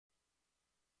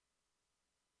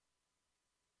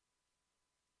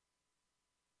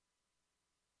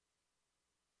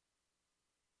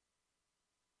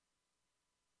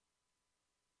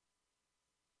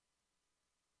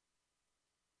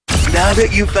Now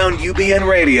that you've found UBN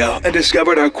Radio and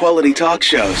discovered our quality talk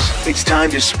shows, it's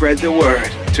time to spread the word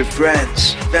to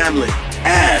friends, family,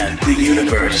 and the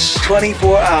universe.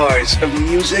 24 hours of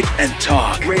music and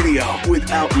talk. Radio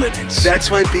without limits. That's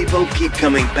why people keep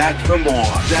coming back for more.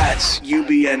 That's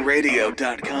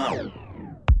ubnradio.com.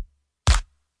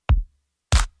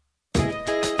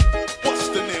 What's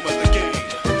the name of the game?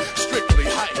 Strictly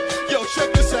hype. Yo,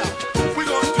 check this out. We're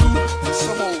gonna do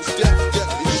some old death.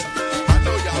 I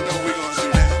know y'all know we're gonna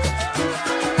do that.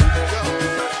 Yo,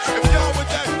 if y'all with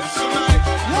that tonight,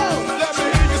 let me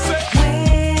hear you say.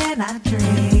 When I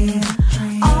dream,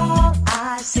 all I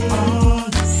see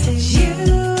is you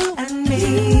and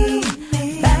me.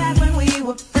 Back when we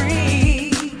were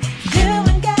free,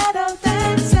 doing ghetto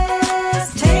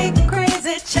dances, taking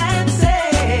crazy chances.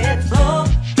 Oh,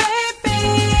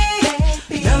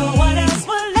 baby, no one else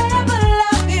will ever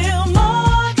love you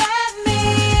more than me.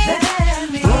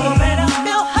 Open up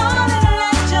your heart and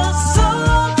let your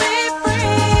soul be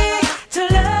free to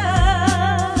love.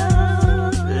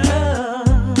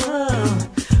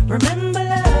 Remember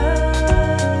love.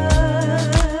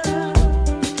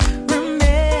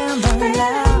 Remember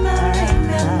love.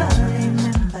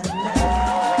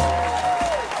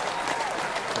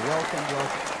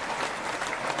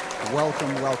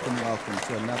 Welcome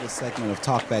to another segment of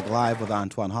Talkback Live with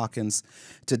Antoine Hawkins.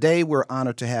 Today, we're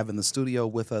honored to have in the studio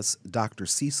with us Dr.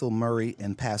 Cecil Murray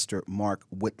and Pastor Mark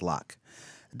Whitlock.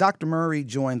 Dr. Murray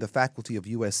joined the faculty of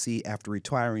USC after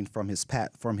retiring from his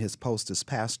post as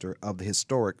pastor of the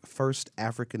historic First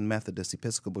African Methodist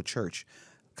Episcopal Church,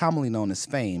 commonly known as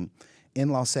FAME, in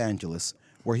Los Angeles,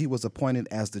 where he was appointed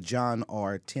as the John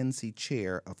R. Tinsey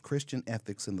Chair of Christian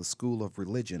Ethics in the School of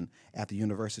Religion at the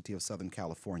University of Southern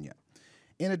California.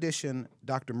 In addition,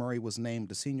 Dr. Murray was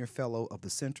named a Senior Fellow of the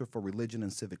Center for Religion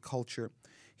and Civic Culture.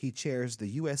 He chairs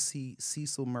the USC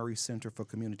Cecil Murray Center for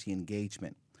Community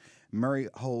Engagement. Murray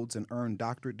holds an earned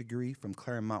doctorate degree from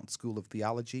Claremont School of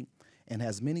Theology and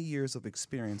has many years of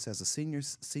experience as a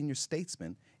senior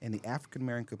statesman in the African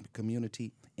American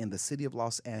community in the city of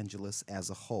Los Angeles as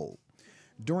a whole.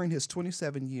 During his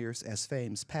 27 years as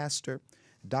FAME's pastor,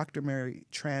 Dr. Murray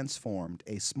transformed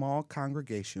a small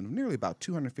congregation of nearly about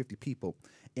 250 people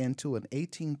into an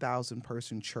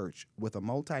 18,000-person church with a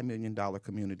multi-million-dollar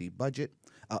community budget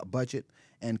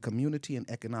and community and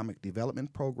economic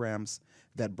development programs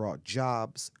that brought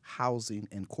jobs, housing,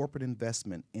 and corporate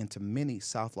investment into many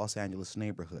South Los Angeles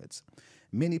neighborhoods.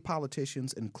 Many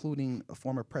politicians, including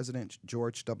former President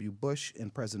George W. Bush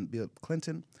and President Bill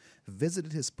Clinton,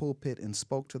 visited his pulpit and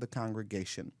spoke to the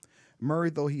congregation.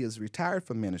 Murray, though he is retired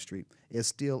from ministry, is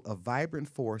still a vibrant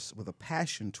force with a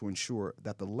passion to ensure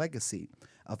that the legacy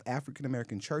of African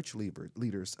American church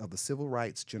leaders of the civil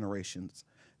rights generation,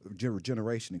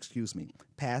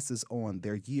 passes on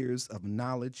their years of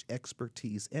knowledge,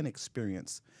 expertise, and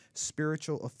experience,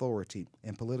 spiritual authority,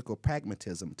 and political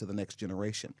pragmatism to the next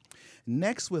generation.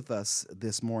 Next with us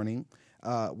this morning,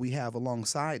 we have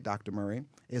alongside Dr. Murray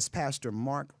is Pastor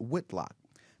Mark Whitlock.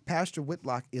 Pastor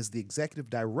Whitlock is the executive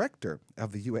director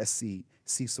of the USC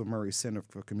Cecil Murray Center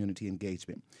for Community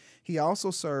Engagement. He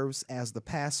also serves as the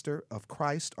pastor of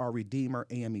Christ Our Redeemer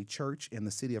AME Church in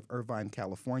the city of Irvine,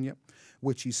 California,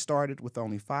 which he started with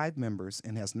only 5 members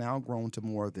and has now grown to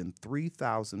more than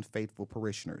 3,000 faithful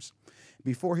parishioners.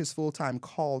 Before his full-time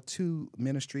call to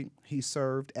ministry, he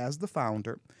served as the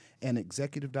founder and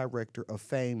executive director of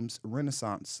FAME's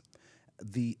Renaissance,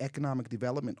 the economic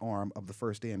development arm of the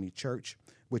First AME Church,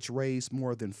 which raised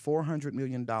more than $400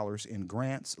 million in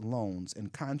grants, loans,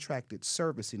 and contracted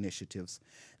service initiatives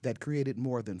that created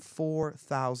more than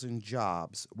 4,000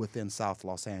 jobs within South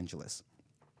Los Angeles.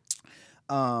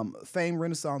 FAME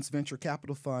Renaissance Venture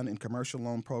Capital Fund and commercial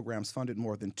loan programs funded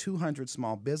more than 200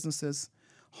 small businesses.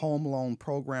 Home loan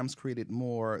programs created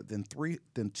more than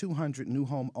 200 new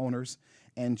home owners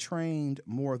and trained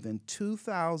more than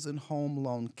 2,000 home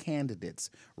loan candidates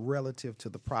relative to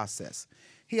the process.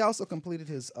 He also completed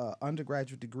his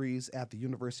undergraduate degrees at the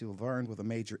University of Laverne with a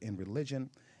major in religion,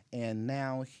 and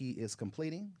now he is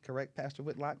completing, correct, Pastor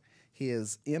Whitlock,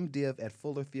 his MDiv at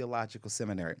Fuller Theological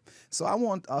Seminary. So I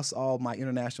want us all, my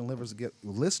international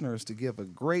listeners, to give a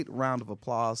great round of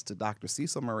applause to Dr.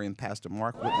 Cecil Murray and Pastor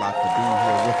Mark Whitlock for being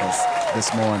here with us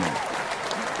this morning.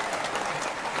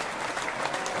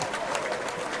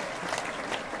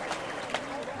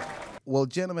 Well,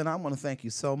 gentlemen, I want to thank you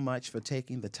so much for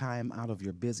taking the time out of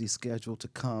your busy schedule to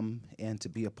come and to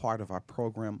be a part of our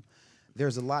program.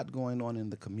 There's a lot going on in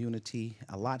the community,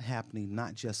 a lot happening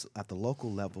not just at the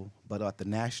local level, but at the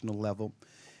national level.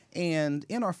 And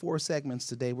in our 4 segments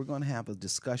today, we're going to have a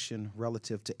discussion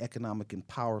relative to economic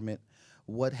empowerment.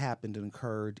 what happened and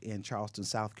occurred in Charleston,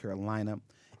 South Carolina,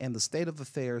 and the state of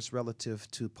affairs relative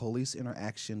to police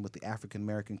interaction with the African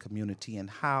American community and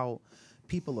how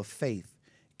people of faith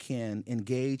can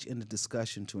engage in the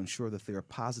discussion to ensure that there are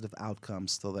positive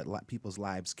outcomes so that people's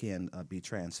lives can be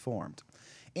transformed.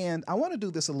 And I want to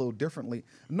do this a little differently.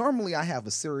 Normally, I have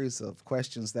a series of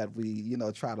questions that we,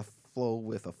 try to flow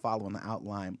with or follow an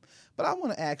outline. But I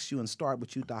want to ask you and start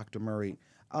with you, Dr. Murray.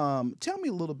 Tell me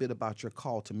a little bit about your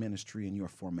call to ministry and your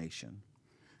formation.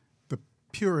 The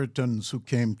Puritans who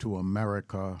came to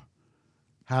America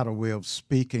had a way of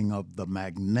speaking of the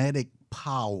magnetic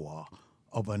power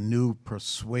of a new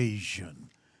persuasion.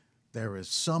 There is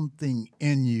something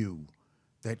in you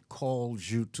that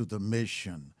calls you to the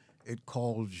mission. It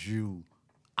calls you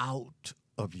out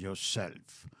of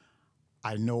yourself.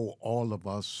 I know all of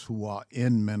us who are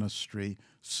in ministry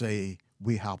say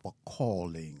we have a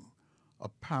calling.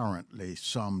 Apparently,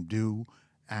 some do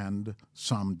and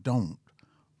some don't.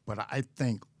 But I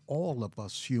think all of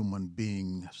us human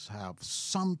beings have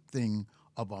something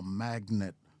of a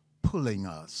magnet pulling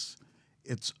us.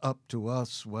 It's up to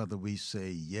us whether we say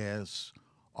yes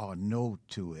or no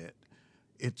to it.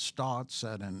 It starts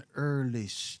at an early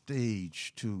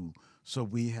stage, too, so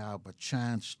we have a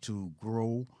chance to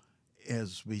grow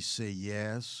as we say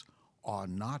yes or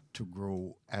not to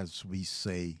grow as we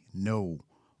say no.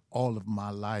 All of my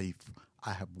life,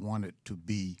 I have wanted to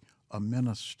be a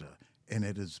minister, and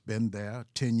it has been there.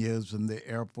 10 years in the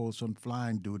Air Force on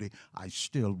flying duty, I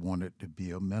still wanted to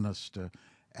be a minister,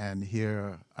 and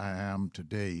here I am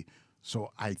today.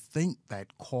 So I think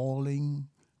that calling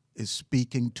is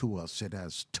speaking to us. It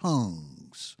has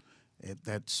tongues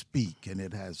that speak, and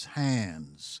it has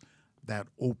hands that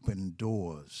open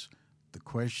doors. The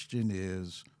question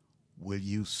is, will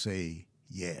you say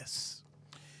yes?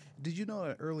 Did you know at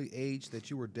an early age that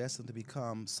you were destined to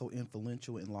become so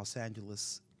influential in Los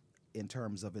Angeles in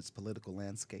terms of its political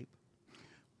landscape?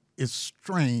 It's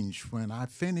strange. When I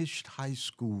finished high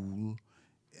school,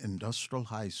 Industrial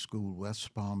High School,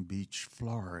 West Palm Beach,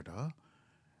 Florida,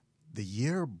 the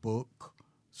yearbook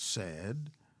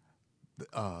said,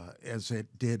 as it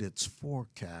did its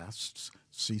forecasts,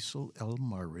 Cecil L.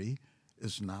 Murray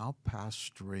is now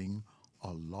pastoring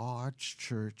a large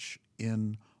church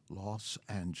in Los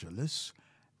Angeles,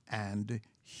 and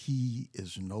he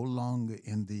is no longer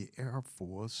in the Air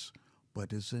Force,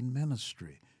 but is in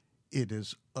ministry. It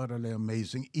is utterly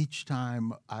amazing. Each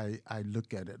time I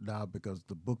look at it now, because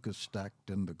the book is stacked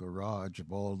in the garage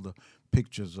of all the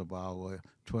pictures of our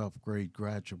 12th grade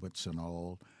graduates and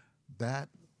all, that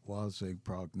was a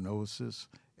prognosis,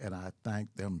 and I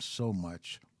thank them so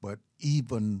much. But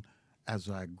even as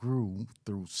I grew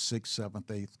through 6th, 7th,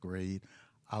 8th grade,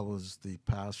 I was the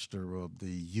pastor of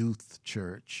the youth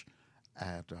church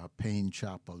at Payne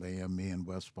Chapel AME in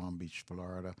West Palm Beach,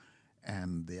 Florida,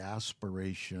 and the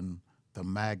aspiration, the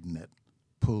magnet,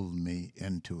 pulled me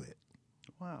into it.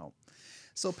 Wow.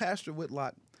 So, Pastor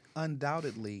Whitlock,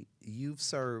 undoubtedly, you've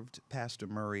served Pastor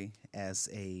Murray as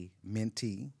a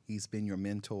mentee. He's been your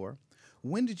mentor.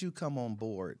 When did you come on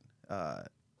board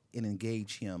and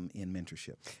engage him in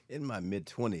mentorship? In my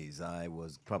mid-20s, I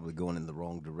was probably going in the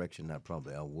wrong direction. I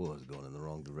was going in the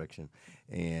wrong direction,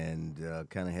 and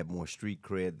kind of had more street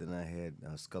cred than I had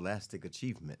scholastic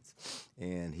achievements.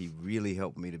 And he really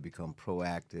helped me to become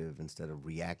proactive instead of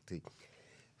reacting.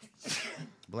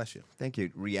 Bless you. Thank you.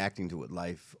 Reacting to what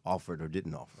life offered or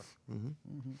didn't offer.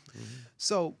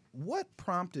 So, what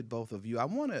prompted both of you? I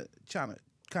want to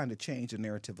kind of change the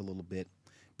narrative a little bit,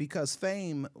 because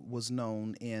Fame was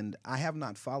known, and I have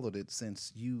not followed it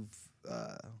since you've,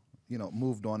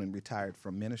 moved on and retired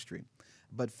from ministry.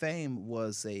 But Fame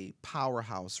was a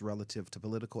powerhouse relative to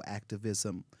political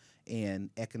activism and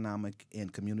economic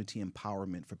and community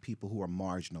empowerment for people who are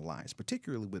marginalized,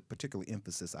 particularly with particular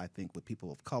emphasis, I think, with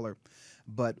people of color.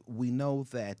 But we know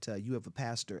that you have a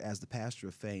pastor, as the pastor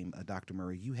of Fame, Dr.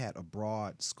 Murray, you had a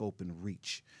broad scope and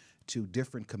reach to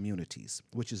different communities,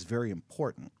 which is very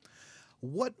important.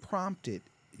 What prompted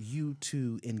you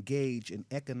to engage in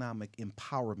economic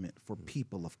empowerment for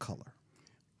people of color?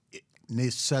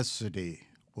 Necessity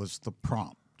was the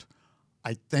prompt.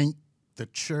 I think the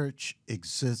church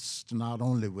exists not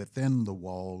only within the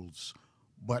walls,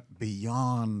 but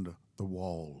beyond the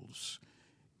walls.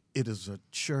 It is a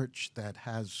church that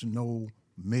has no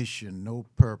mission, no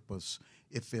purpose,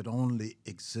 if it only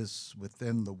exists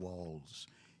within the walls.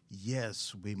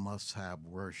 Yes, we must have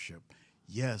worship.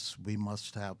 Yes, we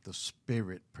must have the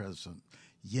Spirit present.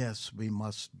 Yes, we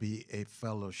must be a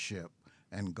fellowship,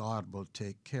 and God will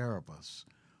take care of us.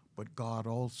 But God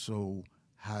also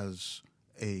has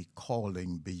a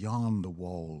calling beyond the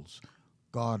walls.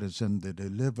 God is in the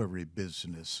delivery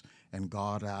business, and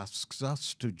God asks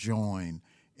us to join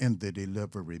in the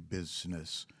delivery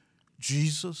business.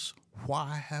 Jesus,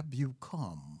 why have you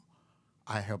come?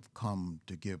 I have come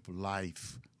to give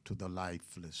life to the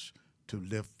lifeless, to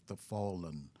lift the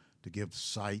fallen, to give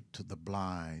sight to the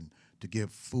blind, to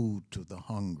give food to the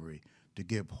hungry, to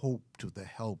give hope to the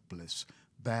helpless.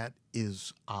 That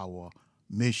is our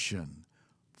mission.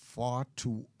 Far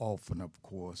too often, of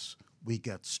course, we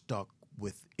get stuck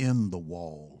within the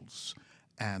walls,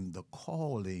 and the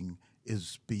calling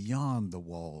is beyond the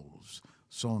walls.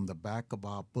 So on the back of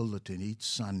our bulletin each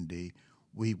Sunday,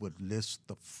 we would list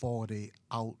the 40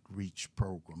 outreach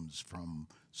programs, from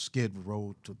Skid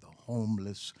Row to the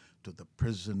homeless, to the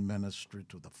prison ministry,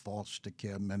 to the foster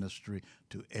care ministry,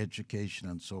 to education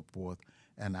and so forth,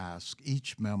 and ask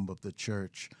each member of the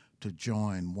church to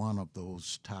join one of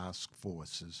those task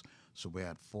forces. So we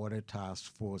had 40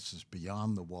 task forces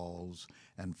beyond the walls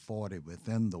and 40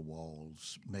 within the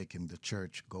walls, making the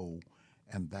church go.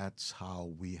 And that's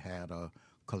how we had a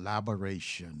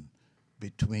collaboration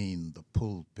between the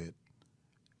pulpit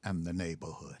and the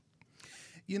neighborhood.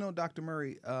 You know, Dr.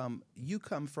 Murray, you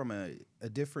come from a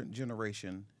different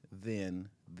generation than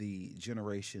the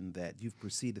generation that you've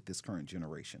preceded this current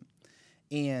generation.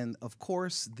 And of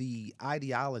course, the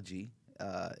ideology,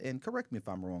 and correct me if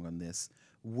I'm wrong on this,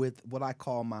 with what I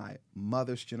call my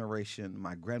mother's generation,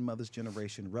 my grandmother's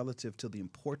generation, relative to the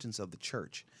importance of the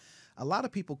church. A lot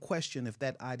of people question if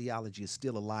that ideology is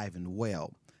still alive and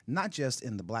well, not just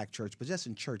in the black church, but just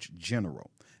in church general,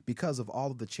 because of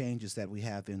all of the changes that we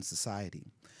have in society.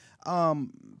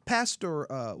 Pastor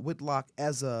Whitlock,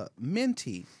 as a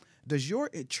mentee, does your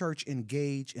church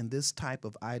engage in this type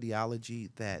of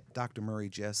ideology that Dr. Murray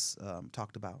just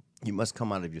talked about? You must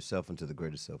come out of yourself into the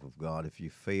greater self of God. If you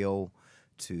fail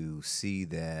to see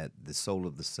that the soul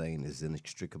of the saint is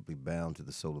inextricably bound to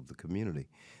the soul of the community,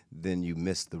 then you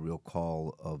miss the real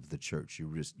call of the church. You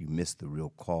miss the real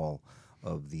call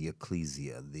of the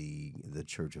ecclesia, the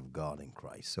church of God in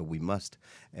Christ. So we must,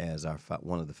 as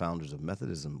one of the founders of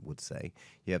Methodism would say,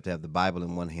 you have to have the Bible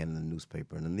in one hand and the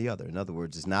newspaper in the other. In other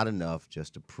words, it's not enough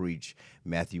just to preach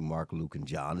Matthew, Mark, Luke, and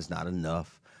John. It's not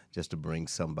enough just to bring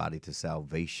somebody to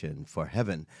salvation for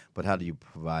heaven, but how do you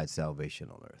provide salvation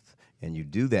on earth? And you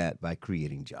do that by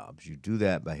creating jobs. You do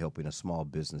that by helping a small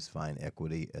business find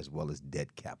equity as well as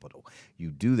debt capital.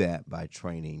 You do that by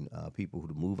training people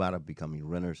who move out of becoming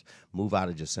renters, move out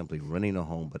of just simply renting a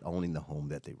home, but owning the home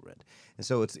that they rent. And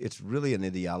so it's really an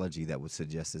ideology that would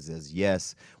suggest it as,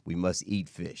 yes, we must eat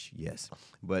fish, yes,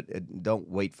 but don't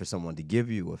wait for someone to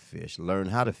give you a fish. Learn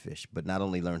how to fish, but not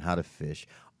only learn how to fish,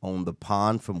 own the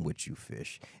pond from which you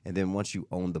fish. And then once you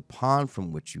own the pond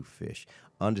from which you fish,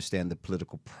 understand the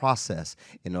political process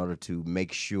in order to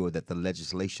make sure that the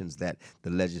legislation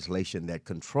that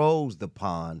controls the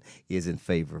pond is in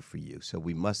favor for you. So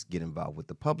we must get involved with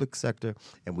the public sector,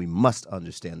 and we must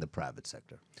understand the private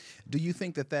sector. Do you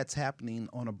think that that's happening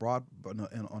on a broad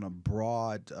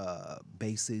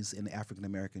basis in the African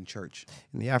American church?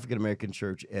 In the African American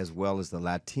church, as well as the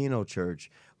Latino church,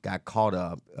 got caught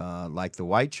up like the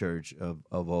white church of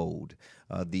old.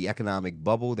 The economic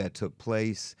bubble that took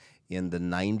place in the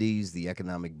 90s, the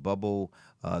economic bubble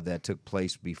that took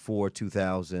place before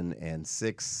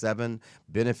 2006-07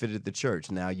 benefited the church.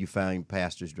 Now you find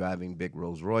pastors driving big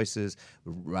Rolls Royces,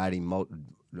 riding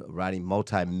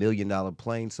multi-million-dollar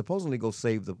planes, supposedly go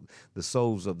save the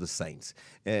souls of the saints,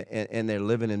 and they're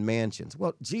living in mansions.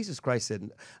 Well, Jesus Christ said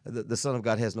the Son of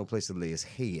God has no place to lay his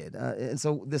head. And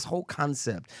so this whole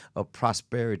concept of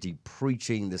prosperity,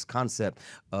 preaching this concept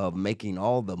of making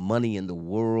all the money in the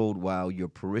world while your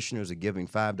parishioners are giving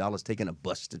 $5, taking a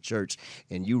bus to church,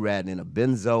 and you riding in a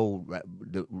Benzo,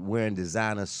 wearing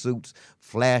designer suits,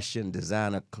 flashing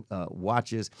designer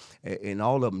watches, and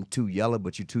all of them too yellow,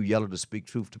 but you're too yellow to speak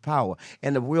truth to power.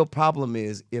 And the real problem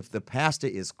is, if the pastor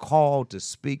is called to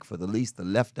speak for the least, the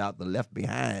left out, the left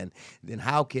behind, then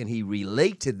how can he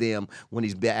relate to them when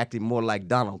he's acting more like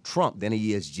Donald Trump than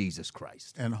he is Jesus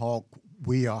Christ? And Hawk,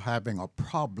 we are having a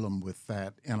problem with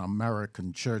that in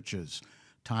American churches.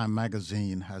 Time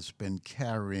magazine has been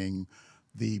carrying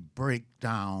the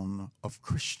breakdown of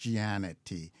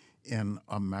Christianity in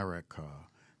America.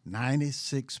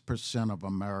 96% of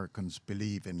Americans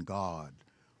believe in God,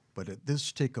 but at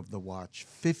this tick of the watch,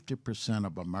 50%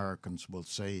 of Americans will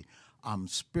say, I'm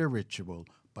spiritual,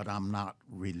 but I'm not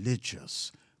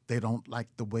religious. They don't like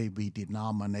the way we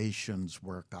denominations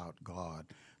work out God.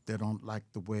 They don't like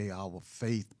the way our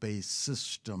faith-based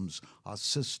systems are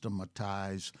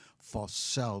systematized for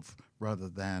self rather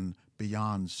than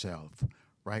beyond self.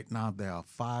 Right now, there are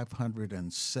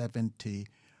 570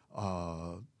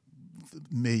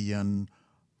 million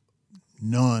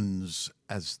nuns,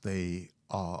 as they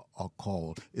are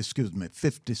called.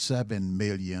 57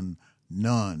 million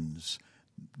nuns.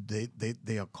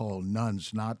 They are called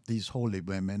nuns, not these holy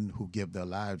women who give their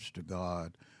lives to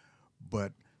God,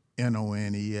 but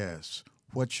NONES.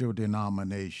 What's your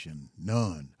denomination?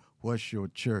 None. What's your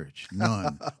church?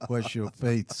 None. What's your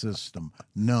faith system?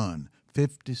 None.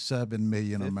 57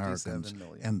 million Americans.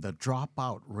 million. And the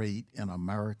dropout rate in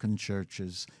American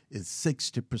churches is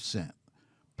 60%.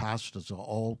 Pastors are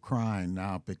all crying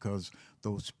now because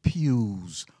those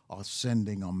pews are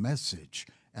sending a message.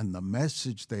 And the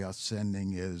message they are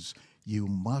sending is, you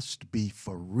must be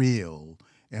for real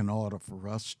in order for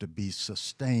us to be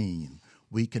sustained.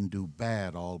 We can do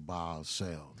bad all by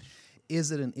ourselves.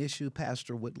 Is it an issue,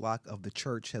 Pastor Whitlock, of the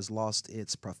church has lost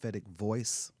its prophetic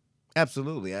voice?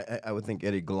 Absolutely. I would think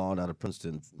Eddie Glaude out of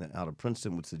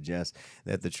Princeton would suggest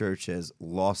that the church has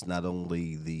lost not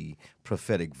only the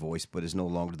prophetic voice, but is no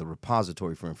longer the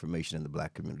repository for information in the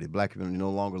black community. The black community no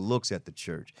longer looks at the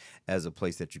church as a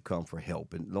place that you come for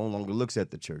help. It no longer looks at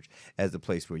the church as the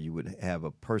place where you would have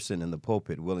a person in the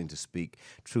pulpit willing to speak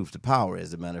truth to power.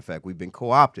 As a matter of fact, we've been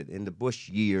co-opted in the Bush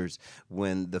years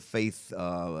when the faith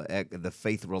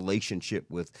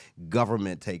relationship with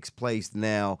government takes place.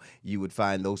 Now you would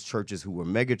find those churches who were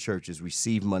mega churches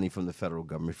receive money from the federal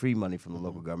government, free money from the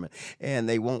local government, and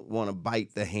they won't want to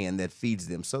bite the hand that feeds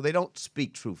them. So they don't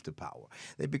speak truth to power.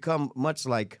 They become much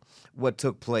like what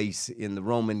took place in the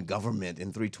Roman government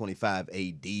in 325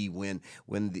 A.D.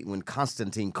 when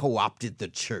Constantine co-opted the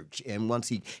church. And once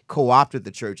he co-opted the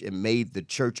church and made the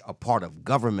church a part of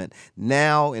government,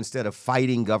 now instead of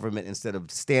fighting government, instead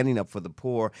of standing up for the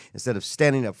poor, instead of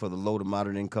standing up for the low to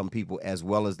moderate income people as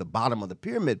well as the bottom of the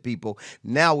pyramid people,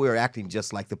 now we're acting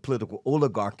just like the political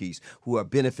oligarchies who are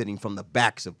benefiting from the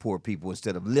backs of poor people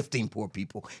instead of lifting poor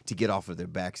people to get off of their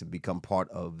backs and become part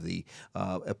of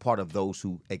those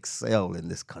who excel in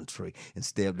this country.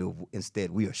 Instead,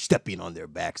 we are stepping on their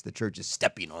backs. The church is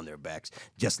stepping on their backs,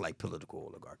 just like political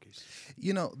oligarchies.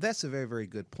 You know, that's a very, very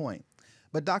good point.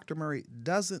 But Dr. Murray,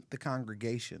 doesn't the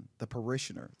congregation, the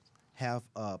parishioner, have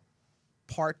a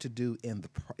part to do in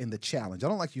the challenge? I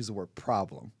don't like to use the word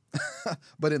problem,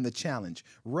 but in the challenge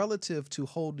relative to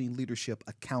holding leadership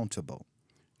accountable.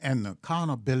 And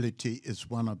accountability is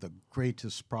one of the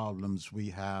greatest problems we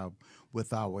have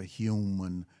with our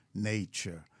human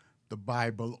nature. The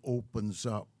Bible opens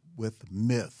up with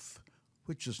myth,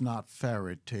 which is not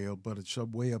fairy tale, but it's a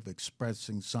way of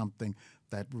expressing something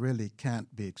that really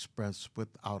can't be expressed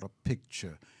without a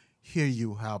picture. Here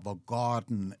you have a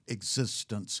garden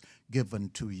existence given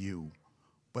to you,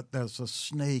 but there's a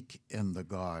snake in the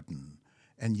garden,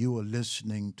 and you are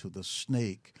listening to the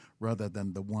snake rather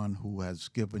than the one who has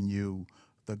given you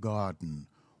the garden.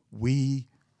 We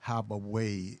have a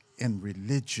way in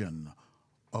religion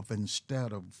of,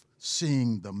 instead of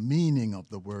seeing the meaning of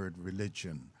the word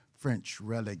religion, French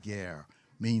religare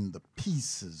mean the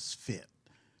pieces fit,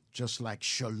 just like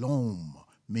shalom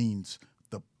means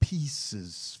the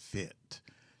pieces fit,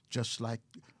 just like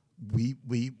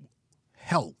we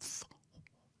health,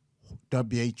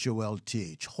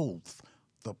 WHOLTH, health,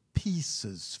 the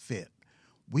pieces fit.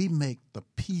 We make the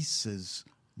pieces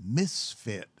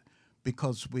misfit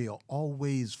because we are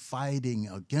always fighting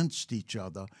against each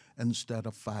other instead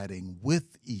of fighting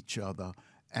with each other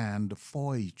and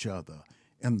for each other.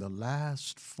 In the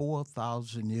last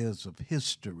 4,000 years of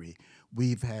history,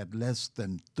 we've had less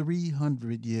than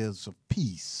 300 years of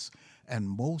peace, and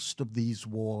most of these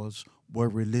wars were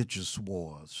religious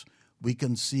wars. We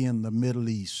can see in the Middle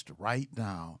East right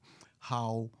now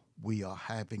how we are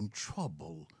having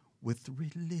trouble with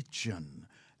religion,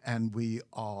 and we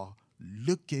are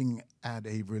looking at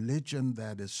a religion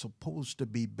that is supposed to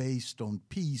be based on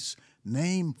peace,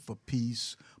 named for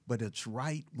peace, but its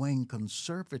right-wing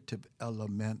conservative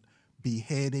element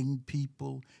beheading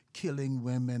people, killing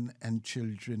women and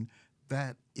children.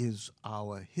 That is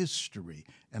our history.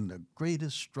 And the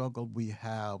greatest struggle we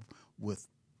have with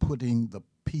putting the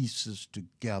pieces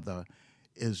together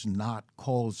is not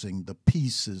causing the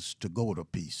pieces to go to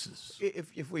pieces.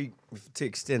 To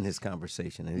extend his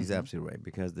conversation, and he's absolutely right,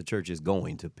 because the church is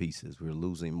going to pieces. We're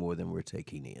losing more than we're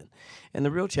taking in. And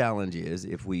the real challenge is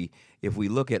if we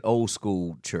look at old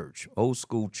school church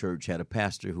had a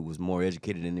pastor who was more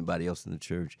educated than anybody else in the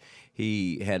church.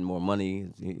 He had more money,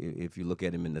 if you look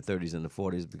at him in the 30s and the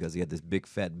 40s, because he had this big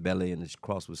fat belly and his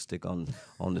cross would stick on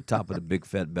the top of the big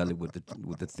fat belly with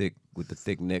the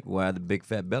thick neck. Why the big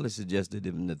fat belly suggested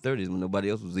that in the 30s when nobody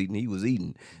else was eating, he was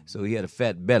eating. So he had a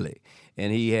fat belly,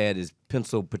 and he had his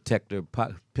pencil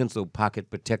pocket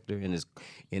protector in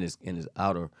his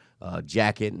outer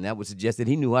jacket, and that would suggest that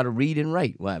he knew how to read and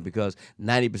write. Why? Because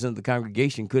 90% of the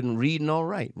congregation couldn't read and all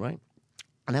write, right?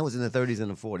 And that was in the 30s and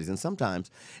the 40s. And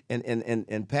sometimes,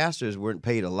 and pastors weren't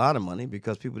paid a lot of money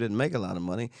because people didn't make a lot of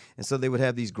money. And so they would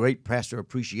have these great pastor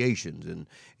appreciations, and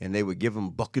they would give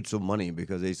them buckets of money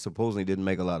because they supposedly didn't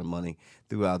make a lot of money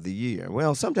throughout the year.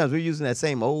 Well, sometimes we're using that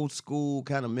same old school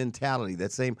kind of mentality,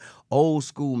 that same old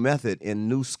school method in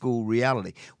new school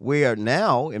reality, where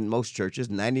now in most churches,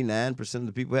 99% of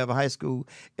the people have a high school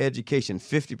education,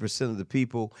 50% of the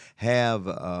people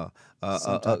have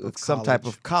some type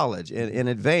of college in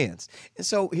advance. And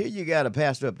so here you got a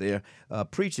pastor up there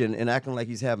preaching and acting like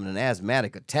he's having an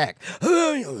asthmatic attack.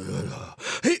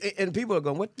 And people are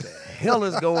going, what the hell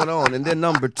is going on? And then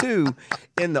number two,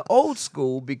 in the old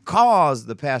school, because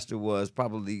the pastor was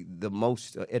probably the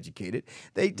most educated,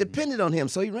 they depended on him.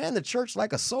 So he ran the church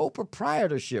like a sole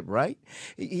proprietorship, right?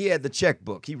 He had the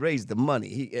checkbook. He raised the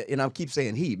money. And I keep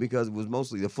saying he because it was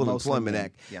mostly the Full Employment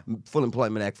Act, Full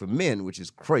Employment Act for men, which is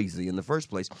crazy in the first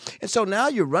place. And so now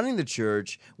you're running the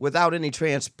church without any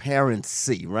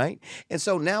transparency, right? And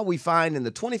so now we find in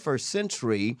the 21st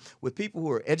century with people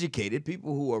who are educated,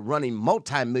 people who are running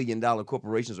multi-million-dollar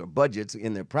corporations or budgets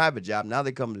in their private job, now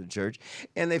they come to the church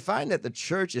and they find that the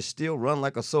church is still run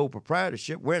like a sole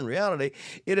proprietorship, where in reality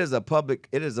it is a public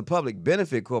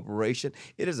benefit corporation.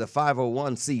 It is a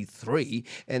 501c3,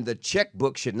 and the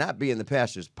checkbook should not be in the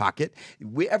pastor's pocket.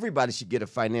 Everybody should get a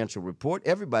financial report.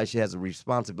 Everybody should have a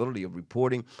responsibility of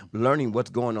reporting, learning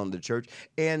what's going on in the church.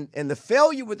 And the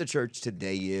failure with the church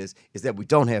today is that we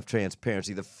don't have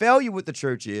transparency. The failure with the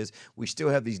church is we still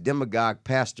have these demagogue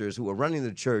pastors who are running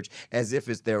the church as if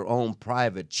it's their own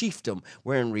private chiefdom,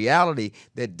 where in reality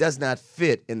that does not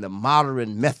fit in the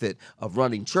modern method of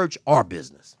running church or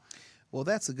business. Well,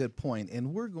 that's a good point,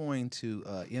 and we're going to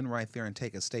end right there and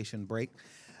take a station break.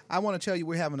 I want to tell you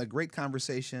we're having a great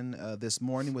conversation this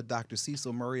morning with Dr.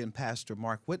 Cecil Murray and Pastor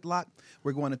Mark Whitlock.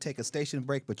 We're going to take a station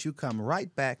break, but you come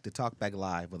right back to Talk Back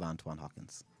Live with Antoine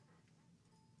Hawkins.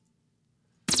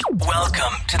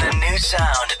 Welcome to the new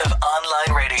sound of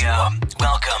online radio.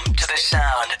 Welcome to the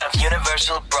sound of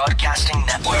Universal Broadcasting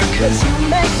Network. 'Cause you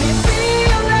make me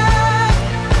feel like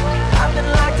I've been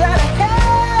locked out of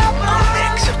heaven. A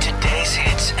mix of today's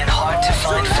hits and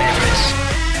hard-to-find favorites,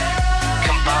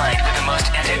 combined with the most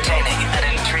entertaining and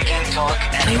intriguing talk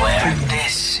anywhere.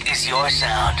 This is your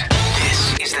sound.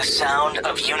 This is the sound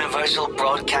of Universal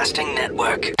Broadcasting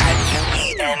Network at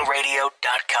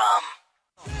UBNradio.com.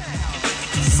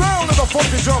 Sound of the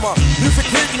funky drummer. Music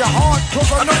hitting your heart,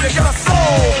 cause I know you got a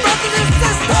soul.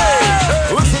 Hey,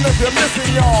 listen if you're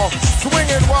missing, y'all.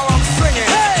 Swinging while I'm singing.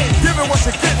 Hey, giving what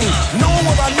you're getting. Knowing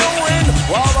what I'm knowing.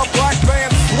 While the black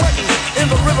band's sweating. In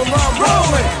the rhythm I'm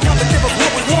rolling. Gotta give us what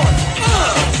we want.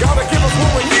 Gotta give us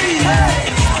what we need.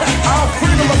 Hey, our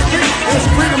freedom of speech is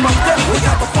freedom of death. We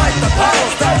got to fight the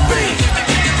powers that be.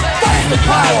 Fight the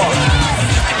power.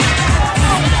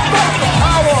 Fight the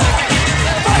power.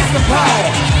 Fight the power.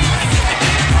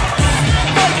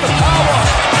 Fight the power.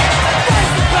 Fight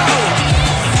the power.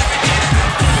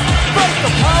 Fight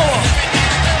the power.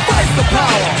 Fight the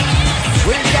power.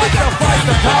 We got to fight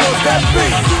the powers that be.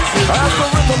 As the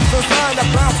rhythm's designed to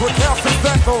bounce with calcium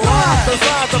that the rhyme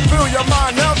designed to fill your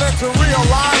mind. Now that you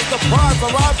realize the prize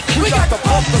arrives, we got to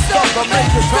pump the stuff to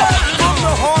make it tough. From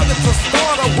the heart it's to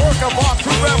start a work of art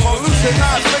to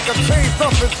revolutionize, make a change,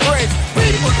 something strange.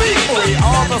 People, we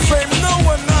are the same. No,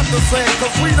 we're not the same,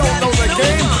 cause we don't know the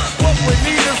game. What we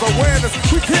need is awareness.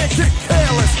 We can't get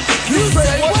careless. You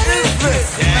say, what is this?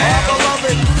 Our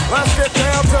beloved, let's get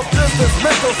down to business.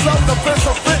 Mental self-defense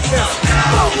of fitness.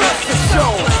 Don't let the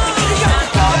show. You got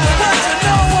to go with what you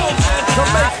know to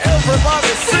make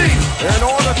everybody see. In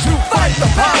order to fight the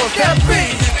powers that be.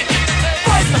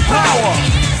 Fight the power.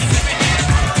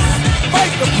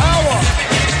 Fight the power.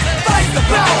 Fight the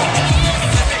power.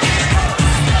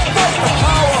 Fight the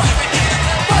power.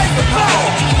 Fight the power.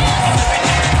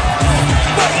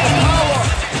 Fight the power.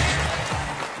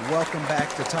 Welcome back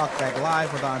to Talk Back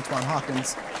Live with Antoine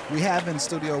Hawkins. We have in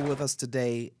studio with us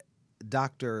today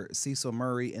Dr. Cecil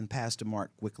Murray and Pastor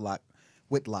Mark Whitlock.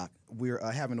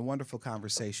 We're having a wonderful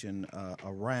conversation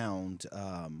around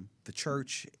the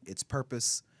church, its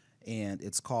purpose, and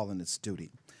its call and its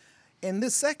duty. In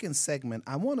this second segment,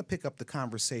 I want to pick up the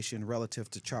conversation relative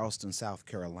to Charleston, South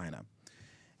Carolina.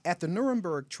 At the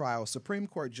Nuremberg trial, Supreme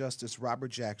Court Justice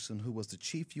Robert Jackson, who was the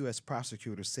chief U.S.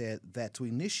 prosecutor, said that to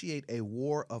initiate a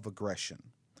war of aggression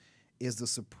is the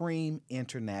supreme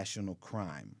international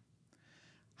crime.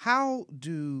 How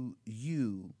do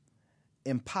you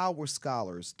empower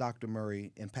scholars, Dr.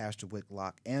 Murray and Pastor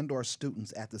Whitlock, and or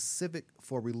students at the Civic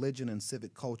for Religion and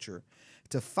Civic Culture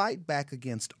to fight back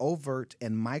against overt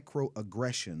and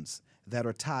microaggressions that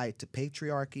are tied to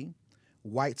patriarchy,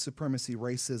 white supremacy,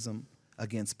 racism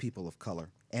against people of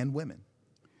color and women?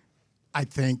 I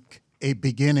think a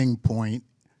beginning point,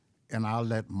 and I'll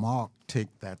let Mark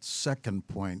take that second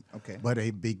point, Okay. but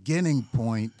a beginning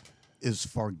point is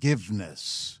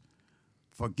forgiveness.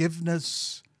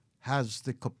 Forgiveness has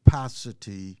the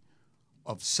capacity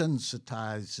of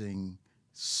sensitizing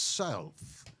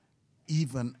self,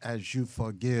 even as you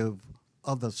forgive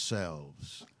other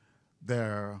selves.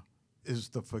 There is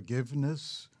the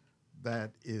forgiveness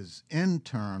that is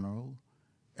internal,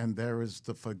 and there is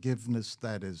the forgiveness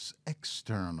that is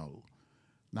external.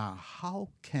 Now, how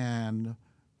can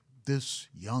this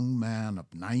young man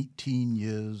of 19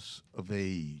 years of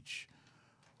age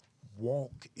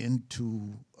walk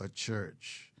into a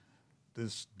church,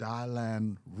 this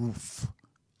Dylan Roof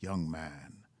young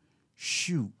man,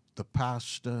 shoot the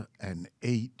pastor and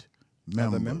 8 members?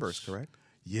 Other members, correct?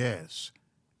 Yes.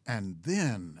 And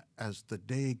then, as the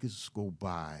days go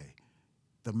by,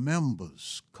 the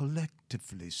members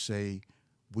collectively say,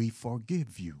 "We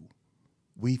forgive you.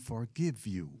 We forgive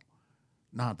you."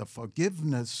 Now, the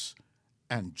forgiveness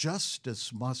and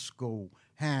justice must go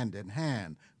hand in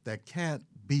hand. There can't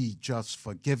be just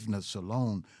forgiveness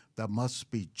alone. There must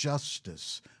be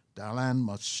justice. Dylan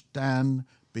must stand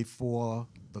before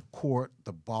the court,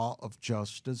 the bar of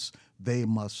justice. They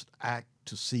must act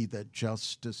to see that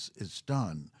justice is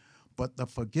done. But the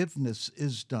forgiveness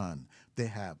is done. They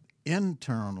have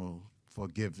internal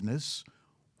forgiveness,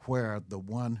 where the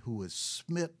one who is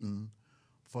smitten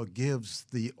forgives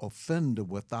the offender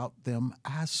without them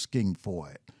asking for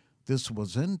it. This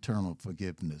was internal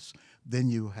forgiveness. Then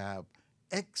you have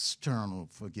external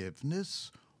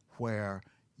forgiveness, where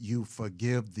you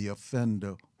forgive the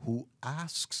offender who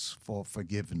asks for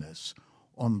forgiveness.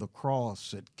 On the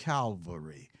cross at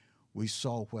Calvary, we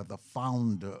saw where the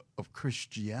founder of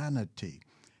Christianity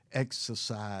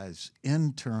exercised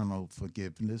internal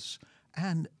forgiveness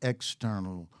and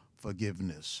external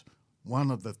forgiveness. One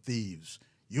of the thieves,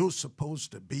 "You're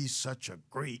supposed to be such a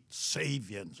great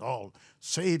savior and all,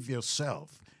 save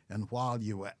yourself, and while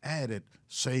you were at it,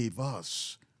 save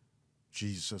us."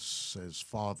 Jesus says,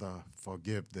 "Father,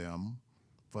 forgive them,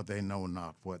 for they know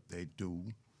not what they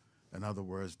do." In other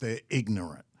words, they're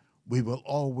ignorant. We will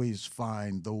always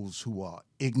find those who are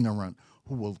ignorant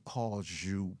who will cause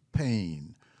you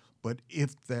pain. But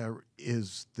if there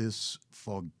is this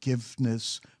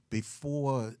forgiveness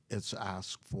before it's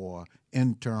asked for,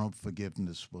 internal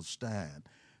forgiveness will stand.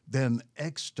 Then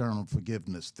external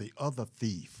forgiveness, the other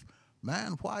thief.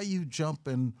 "Man, why are you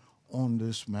jumping on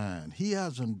this man? He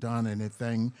hasn't done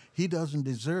anything. He doesn't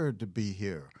deserve to be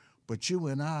here. But you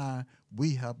and I,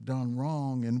 we have done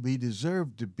wrong, and we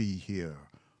deserve to be here.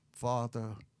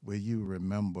 Father, will you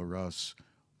remember us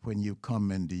when you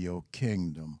come into your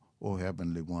kingdom, O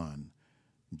Heavenly One?"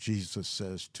 Jesus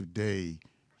says, "Today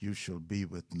you shall be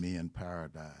with me in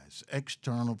paradise."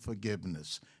 External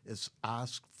forgiveness is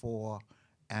asked for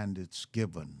and it's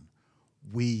given.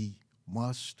 We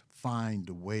must find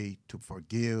a way to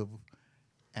forgive,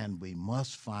 and we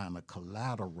must find a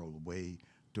collateral way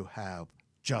to have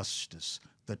justice.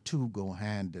 The two go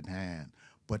hand in hand.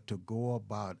 But to go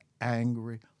about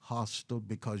angry, hostile,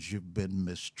 because you've been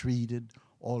mistreated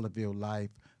all of your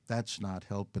life, that's not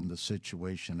helping the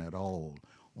situation at all.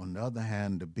 On the other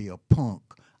hand, to be a punk,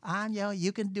 "I know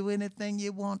you can do anything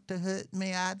you want to hurt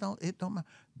me, it don't matter,"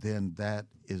 then that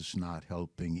is not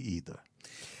helping either.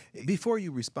 Before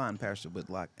you respond, Pastor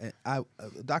Whitlock,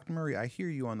 Dr. Murray, I hear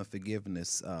you on the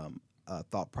forgiveness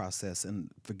thought process, and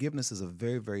forgiveness is a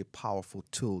very, very powerful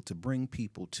tool to bring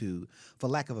people to, for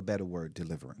lack of a better word,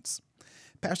 deliverance.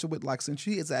 Pastor Whitlock, since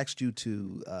she has asked you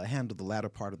to handle the latter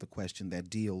part of the question that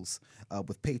deals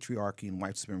with patriarchy and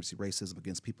white supremacy, racism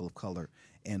against people of color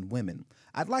and women,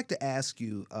 I'd like to ask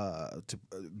you,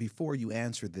 before you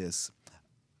answer this,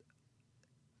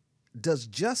 does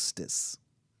justice,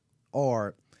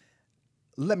 or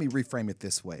let me reframe it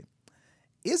this way,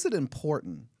 is it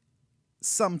important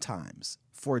sometimes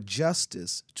for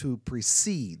justice to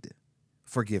precede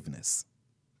forgiveness?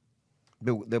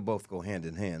 They both go hand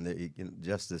in hand.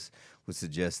 Justice would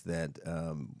suggest that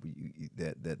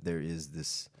that there is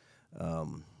this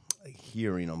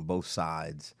hearing on both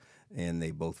sides, and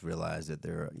they both realize that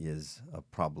there is a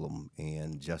problem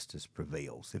and justice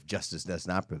prevails. If justice does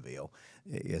not prevail,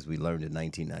 as we learned in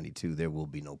 1992, there will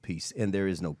be no peace. And there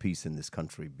is no peace in this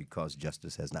country because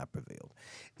justice has not prevailed.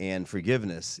 And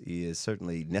forgiveness is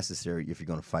certainly necessary if you're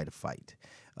going to fight a fight.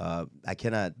 I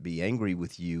cannot be angry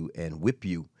with you and whip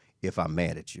you if I'm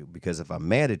mad at you, because if I'm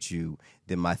mad at you,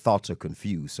 then my thoughts are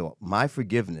confused. So my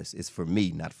forgiveness is for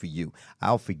me, not for you.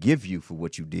 I'll forgive you for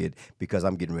what you did because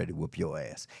I'm getting ready to whoop your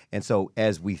ass. And so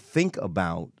as we think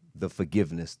about the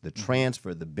forgiveness, the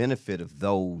transfer, the benefit of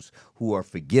those who are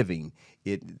forgiving,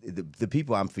 the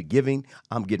people I'm forgiving,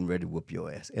 I'm getting ready to whoop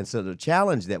your ass. And so the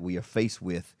challenge that we are faced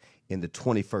with in the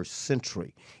 21st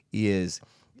century is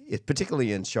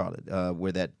particularly in Charlotte,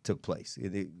 where that took place,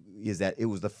 is that it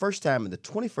was the first time in the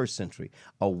 21st century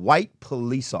a white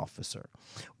police officer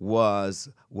was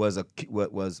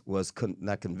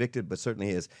not convicted, but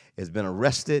certainly has been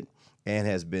arrested and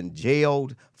has been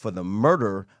jailed for the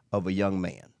murder of a young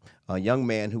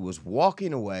man who was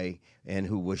walking away and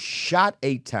who was shot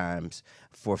 8 times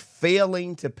for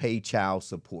failing to pay child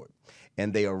support.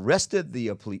 And they arrested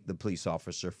the police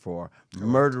officer for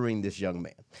murdering this young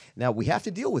man. Now, we have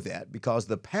to deal with that because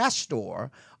the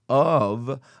pastor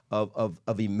of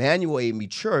Emmanuel AME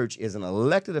Church is an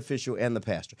elected official and the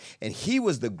pastor. And he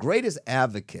was the greatest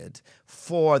advocate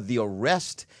for the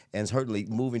arrest and certainly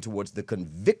moving towards the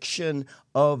conviction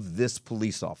of this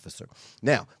police officer.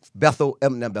 Now,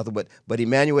 but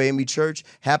Emmanuel AME Church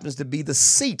happens to be the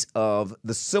seat of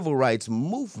the civil rights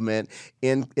movement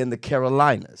in the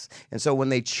Carolinas. And so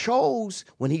when he chose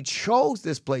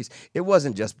this place, it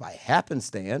wasn't just by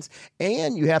happenstance.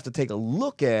 And you have to take a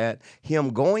look at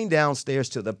him going downstairs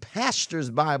to the pastor's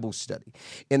Bible study.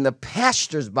 In the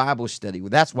pastor's Bible study,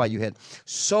 that's why you had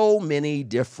so many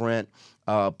different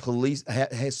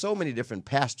has so many different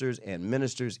pastors and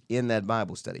ministers in that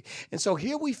Bible study. And so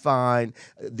here we find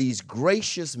these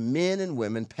gracious men and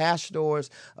women, pastors,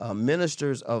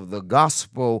 ministers of the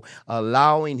gospel,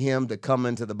 allowing him to come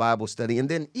into the Bible study. And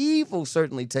then evil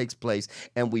certainly takes place,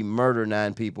 and we murder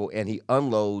 9 people, and he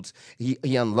unloads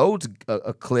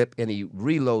a clip, and he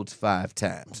reloads 5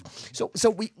 times. So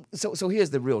here's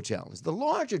the real challenge. The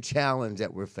larger challenge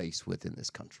that we're faced with in this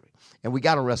country, and we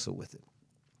got to wrestle with it,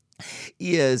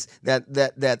 is that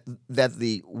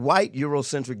the white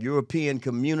Eurocentric European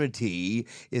community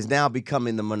is now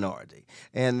becoming the minority,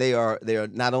 and they are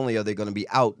not only are they going to be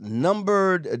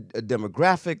outnumbered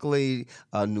demographically,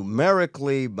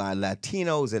 numerically by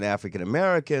Latinos and African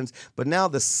Americans, but now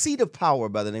the seat of power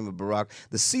by the name of Barack,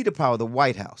 the seat of power, the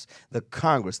White House, the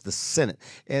Congress, the Senate,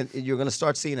 and you're going to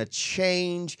start seeing a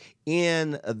change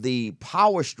in the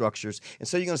power structures. And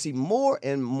so you're going to see more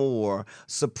and more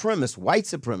supremacists, white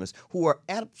supremacists, who are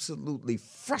absolutely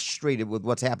frustrated with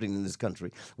what's happening in this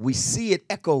country. We see it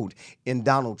echoed in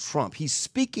Donald Trump. He's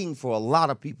speaking for a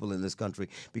lot of people in this country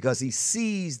because he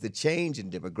sees the change in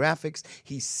demographics.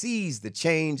 He sees the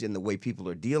change in the way people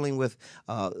are dealing with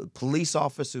police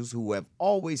officers who have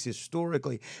always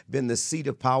historically been the seat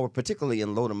of power, particularly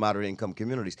in low to moderate income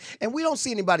communities. And we don't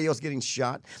see anybody else getting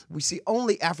shot. We see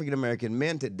only African-American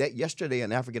men. Yesterday,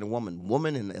 an African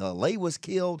woman in L.A. was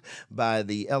killed by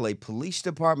the L.A. Police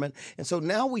Department. And so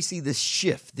now we see this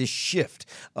shift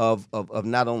of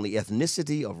not only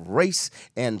ethnicity, of race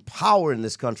and power in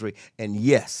this country. And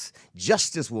yes,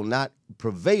 justice will not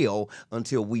prevail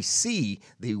until we see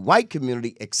the white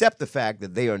community accept the fact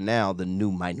that they are now the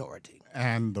new minority.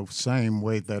 And the same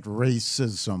way that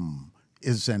racism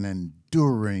is an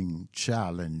enduring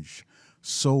challenge,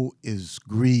 so is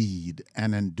greed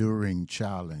an enduring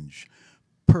challenge.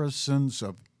 Persons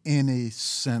of any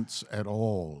sense at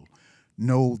all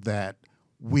know that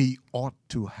we ought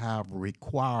to have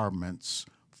requirements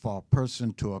for a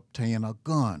person to obtain a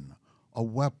gun, a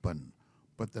weapon.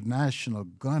 But the National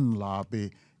Gun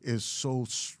Lobby is so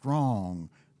strong,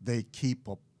 they keep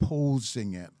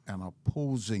opposing it and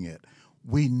opposing it.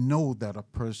 We know that a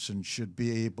person should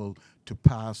be able to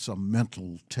pass a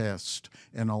mental test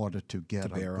in order to get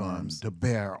a gun, to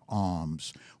bear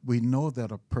arms. We know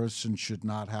that a person should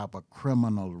not have a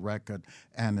criminal record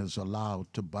and is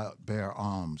allowed to bear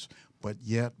arms, but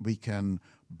yet we can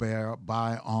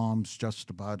buy arms just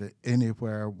about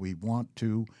anywhere we want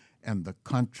to, and the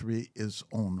country is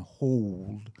on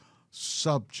hold,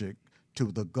 subject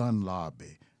to the gun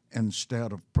lobby.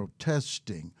 Instead of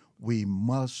protesting, we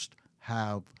must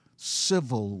have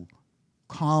civil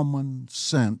common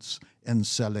sense in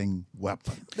selling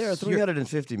weapons. There are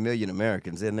 350 million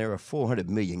Americans, and there are 400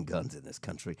 million guns in this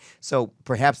country. So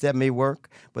perhaps that may work,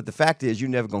 but the fact is, you're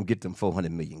never going to get them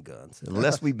 400 million guns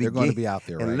unless we They're going to be out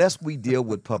there, right? unless we deal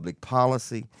with public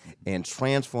policy and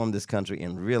transform this country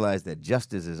and realize that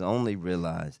justice is only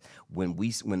realized when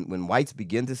when whites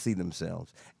begin to see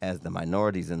themselves as the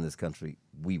minorities in this country.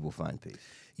 We will find peace.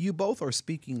 You both are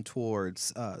speaking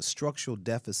towards structural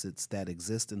deficits that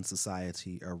exist in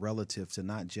society are relative to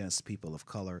not just people of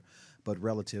color, but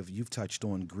relative, you've touched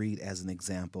on greed as an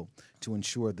example, to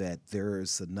ensure that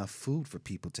there's enough food for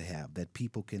people to have, that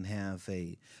people can have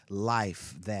a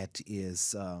life that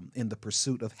is in the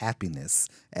pursuit of happiness,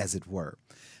 as it were.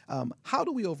 How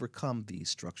do we overcome these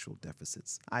structural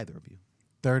deficits, either of you?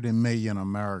 30 million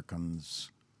Americans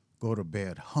go to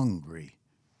bed hungry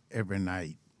every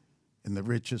night in the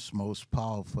richest, most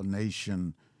powerful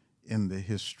nation in the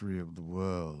history of the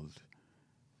world.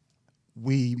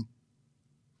 We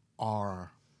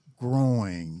are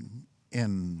growing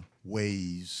in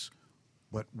ways,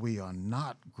 but we are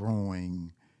not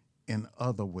growing in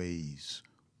other ways.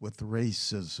 With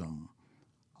racism,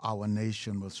 our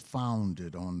nation was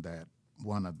founded on that,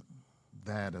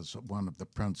 that as one of the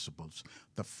principles.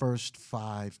 The first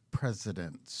 5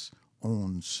 presidents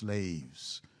owned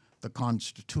slaves. The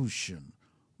Constitution,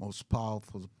 most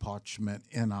powerful parchment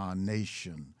in our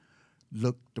nation,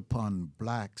 looked upon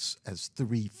blacks as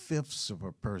 3/5 of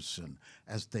a person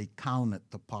as they counted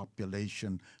the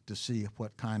population to see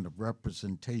what kind of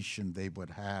representation they would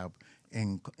have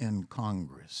in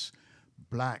Congress.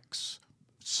 Blacks,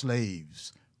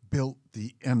 slaves, built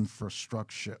the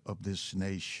infrastructure of this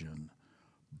nation.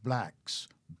 Blacks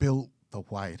built the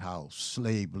White House,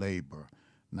 slave labor.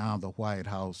 Now the White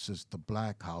House is the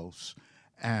Black House,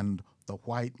 and the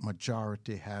white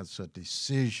majority has a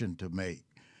decision to make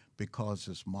because,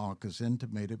 as Mark has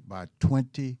intimated, by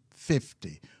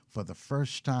 2050, for the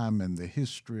first time in the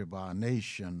history of our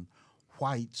nation,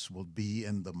 whites will be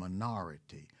in the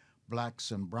minority. Blacks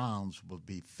and browns will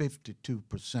be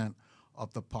 52%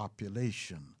 of the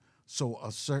population. So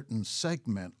a certain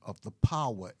segment of the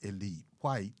power elite,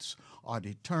 whites, are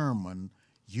determined.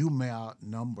 You may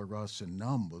outnumber us in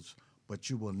numbers, but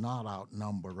you will not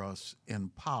outnumber us in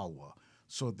power.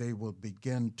 So they will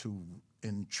begin to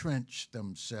entrench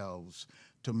themselves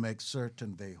to make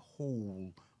certain they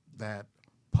hold that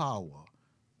power.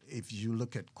 If you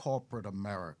look at corporate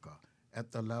America,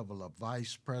 at the level of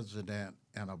vice president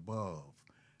and above,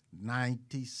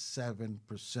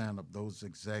 97% of those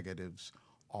executives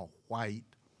are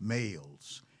white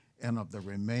males. And of the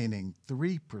remaining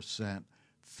 3%,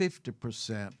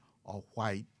 50% are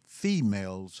white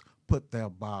females put there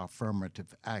by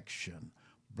affirmative action.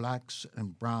 Blacks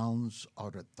and browns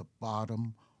are at the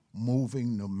bottom,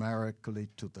 moving numerically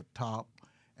to the top,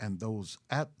 and those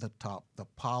at the top, the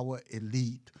power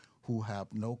elite who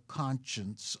have no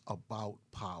conscience about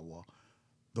power,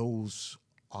 those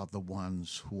are the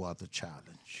ones who are the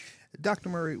challenge. Dr.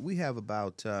 Murray, we have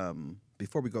about,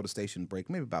 before we go to station break,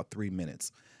 maybe about 3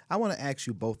 minutes. I want to ask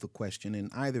you both a question,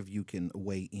 and either of you can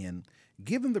weigh in.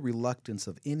 Given the reluctance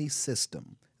of any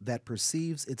system that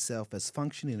perceives itself as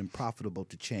functioning and profitable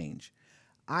to change,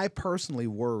 I personally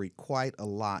worry quite a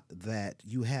lot that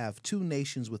you have 2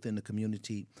 nations within the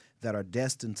community that are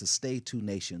destined to stay 2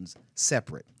 nations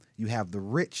separate. You have the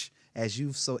rich, as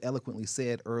you've so eloquently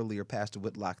said earlier, Pastor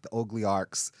Whitlock, the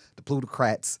oligarchs, the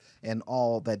plutocrats, and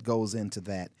all that goes into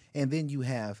that. And then you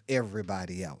have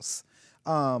everybody else.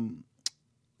 2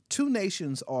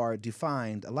 nations are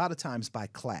defined a lot of times by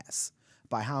class,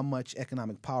 by how much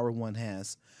economic power one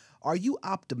has. Are you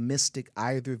optimistic,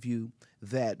 either of you,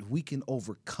 that we can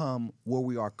overcome where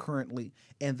we are currently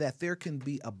and that there can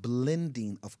be a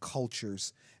blending of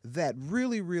cultures that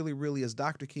really, as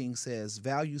Dr. King says,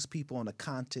 values people on the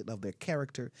content of their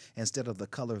character instead of the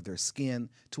color of their skin,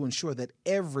 to ensure that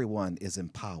everyone is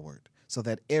empowered so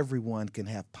that everyone can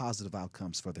have positive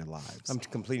outcomes for their lives? I'm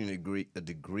completing a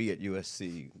degree at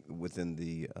USC within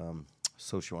the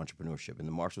social entrepreneurship. In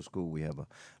the Marshall School, we have a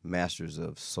Master's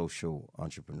of Social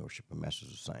Entrepreneurship, a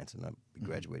Master's of Science, and I'll be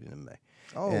graduating in May.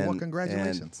 Oh, well,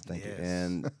 congratulations. Thank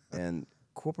you. And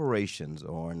corporations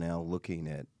are now looking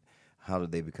at how do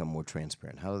they become more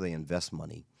transparent? How do they invest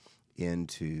money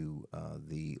into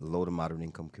the low to moderate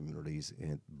income communities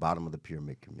and bottom of the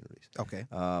pyramid communities? Okay.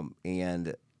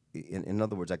 And in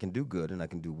other words, I can do good and I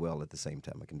can do well at the same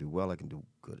time. I can do well, I can do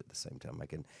good at the same time.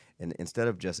 And instead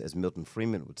of just, as Milton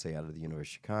Friedman would say out of the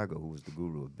University of Chicago, who was the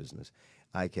guru of business,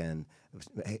 I can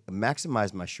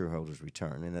maximize my shareholders'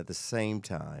 return and at the same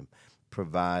time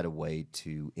provide a way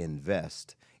to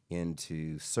invest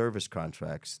into service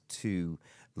contracts to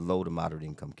low to moderate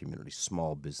income communities,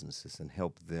 small businesses, and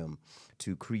help them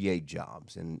to create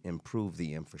jobs and improve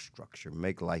the infrastructure,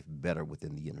 make life better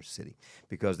within the inner city,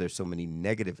 because there's so many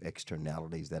negative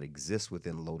externalities that exist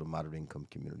within low to moderate income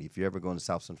community. If you're ever going to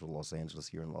South Central Los Angeles,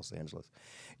 here in Los Angeles,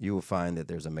 you will find that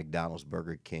there's a McDonald's,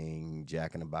 Burger King,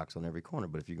 Jack in the Box on every corner.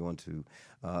 But if you're going to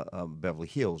Beverly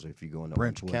Hills, or if you go into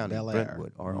Orange County,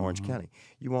 Brentwood, or Orange County,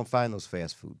 you won't find those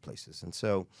fast food places. And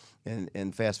so,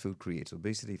 and fast food creates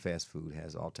obesity. Fast food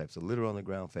has all types of litter on the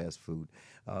ground. Fast food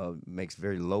makes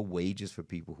very low wages for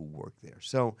people who work there.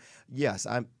 So, yes,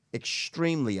 I'm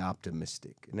extremely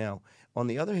optimistic. Now, on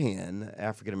the other hand,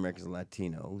 African Americans and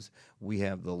Latinos, we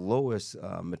have the lowest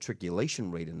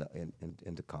matriculation rate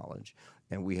into college,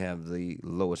 and we have the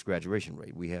lowest graduation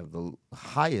rate. We have the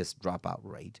highest dropout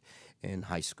rate in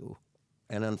high school.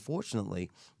 And unfortunately,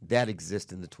 that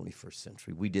exists in the 21st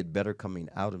century. We did better coming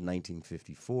out of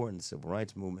 1954 and the Civil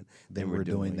Rights Movement than we're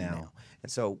doing now.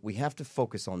 And so we have to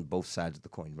focus on both sides of the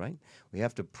coin, right? We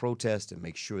have to protest and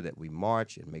make sure that we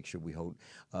march and make sure we hold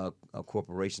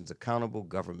corporations accountable,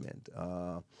 government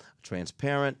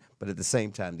transparent, but at the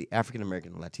same time, the African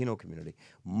American and Latino community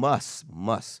must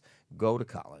go to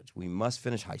college. We must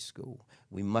finish high school.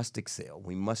 We must excel.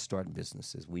 We must start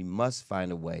businesses. We must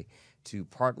find a way to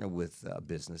partner with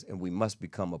business, and we must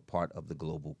become a part of the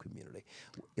global community.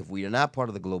 If we are not part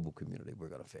of the global community, we're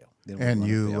going to fail. And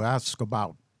you ask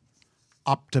about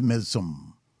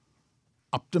optimism.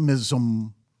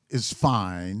 Optimism is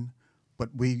fine, but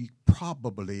we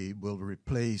probably will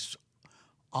replace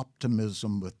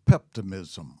optimism with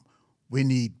pessimism. We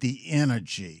need the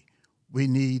energy. We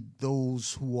need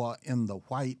those who are in the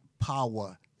white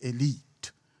power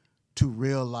elite to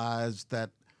realize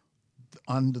that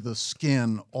under the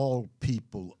skin, all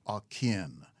people are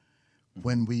kin.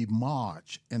 When we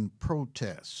march and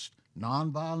protest,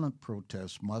 nonviolent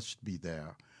protest must be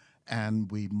there, and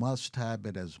we must have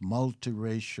it as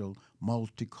multiracial,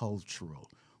 multicultural.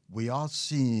 We are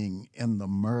seeing in the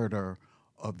murder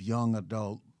of young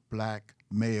adult black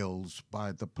males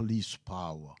by the police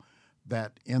power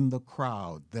that in the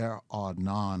crowd there are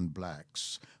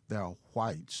non-blacks, there are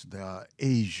whites, there are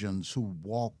Asians who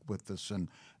walk with us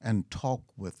and talk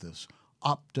with us.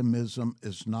 Optimism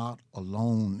is not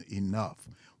alone enough.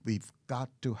 We've got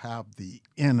to have the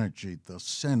energy, the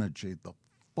synergy, the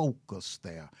focus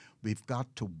there. We've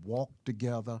got to walk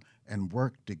together and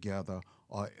work together,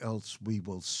 or else we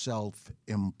will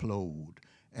self-implode.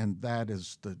 And that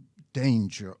is the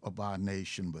danger of our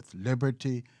nation. With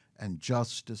liberty and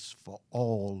justice for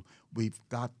all, we've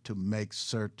got to make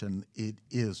certain it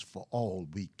is for all.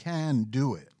 We can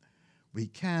do it. We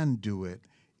can do it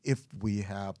if we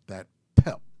have that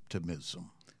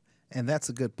pessimism. And that's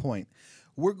a good point.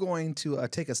 We're going to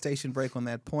take a station break on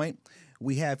that point.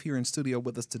 We have here in studio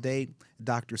with us today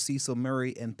Dr. Cecil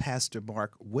Murray and Pastor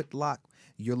Mark Whitlock.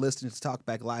 You're listening to Talk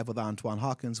Back Live with Antoine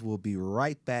Hawkins. We'll be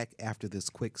right back after this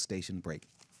quick station break.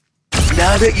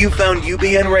 Now that you've found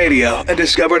UBN Radio and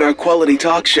discovered our quality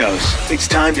talk shows, it's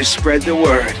time to spread the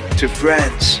word to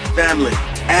friends, family,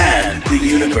 and the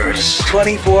universe.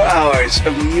 24 hours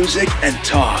of music and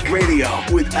talk. Radio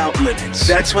without limits.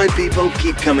 That's why people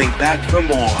keep coming back for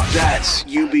more. That's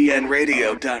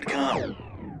UBNradio.com.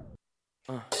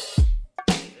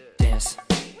 Dance.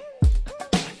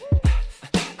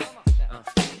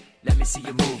 Let me see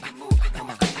you move. Come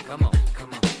on, come on,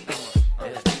 come on.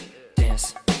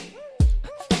 Dance.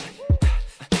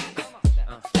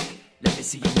 Let me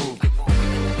see you move.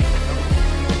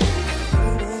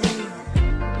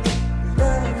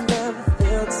 Love never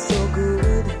felt so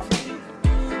good.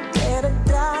 Can't have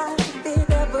died if it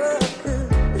ever could.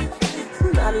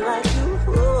 Not like you,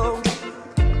 oh,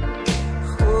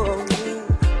 me,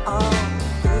 oh,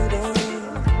 baby.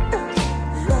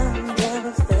 Love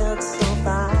never felt so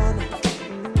fine.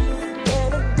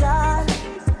 Can't have died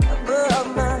above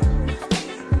mine.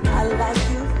 Not like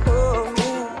you, oh, me.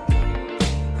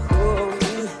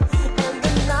 And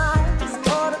the night is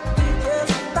gonna be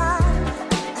just fine.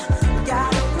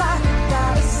 Gotta fly,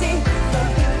 gotta see,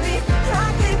 baby, I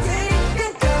can take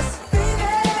it. Just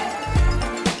baby,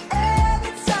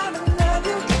 every time I love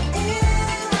you, in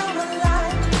my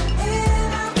life,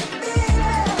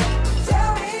 baby.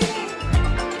 Tell me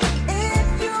if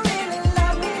you really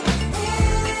love me,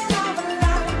 in my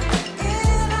life,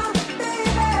 baby,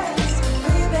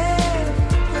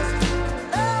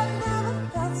 love never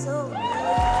felt so good.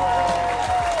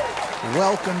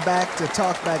 Welcome back to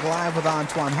Talk Back Live with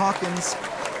Antoine Hawkins.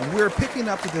 We're picking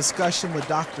up the discussion with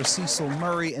Dr. Cecil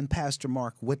Murray and Pastor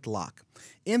Mark Whitlock.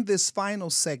 In this final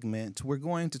segment, we're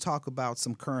going to talk about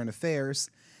some current affairs.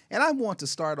 And I want to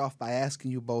start off by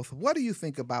asking you both, what do you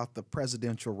think about the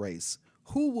presidential race?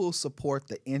 who will support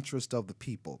the interest of the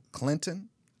people? Clinton,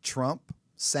 Trump,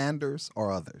 Sanders,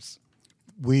 or others?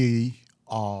 We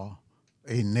are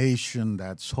a nation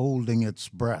that's holding its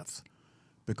breath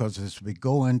because as we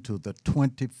go into the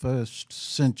 21st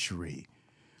century,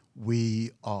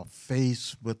 we are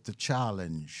faced with the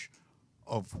challenge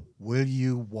of will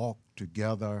you walk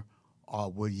together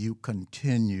or will you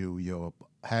continue your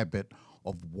habit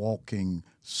of walking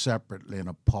separately and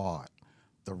apart?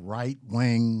 The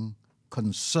right-wing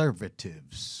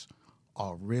conservatives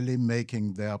are really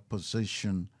making their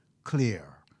position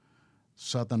clear.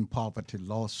 Southern Poverty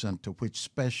Law Center, which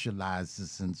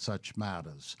specializes in such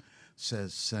matters,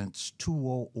 says since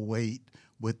 2008,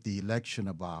 with the election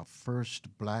of our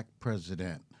first black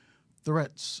president,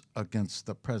 threats against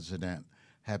the president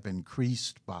have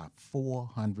increased by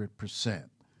 400%.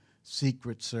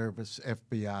 Secret Service,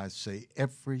 FBI say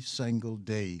every single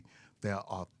day there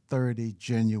are 30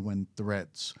 genuine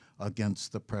threats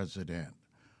against the president.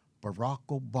 Barack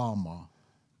Obama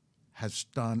has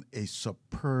done a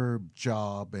superb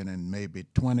job, and in maybe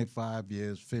 25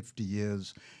 years, 50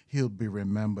 years, he'll be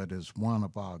remembered as one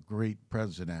of our great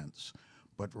presidents.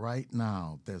 But right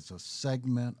now, there's a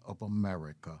segment of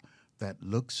America that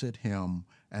looks at him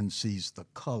and sees the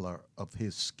color of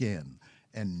his skin,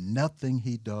 and nothing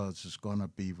he does is going to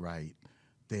be right.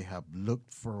 They have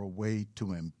looked for a way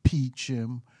to impeach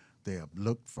him. They have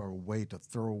looked for a way to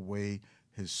throw away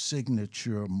his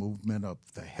signature movement of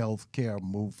the healthcare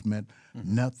movement.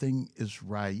 Nothing is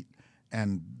right,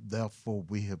 and therefore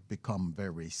we have become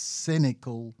very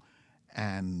cynical,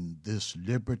 and this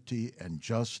liberty and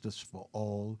justice for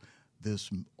all, this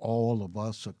all of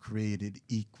us are created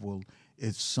equal,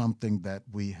 is something that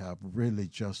we have really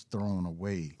just thrown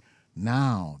away.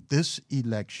 Now, this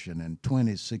election in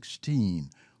 2016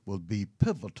 will be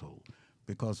pivotal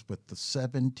because with the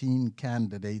 17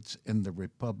 candidates in the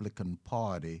Republican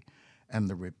Party and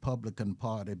the Republican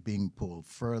Party being pulled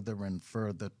further and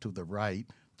further to the right,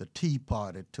 the Tea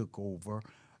Party took over,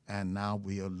 and now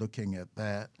we are looking at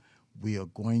that. We are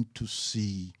going to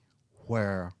see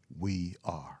where we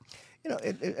are. You know,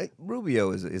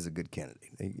 Rubio is a good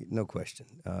candidate, no question.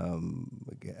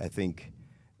 I think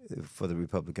for the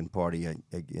Republican Party, and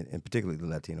particularly the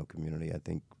Latino community, I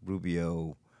think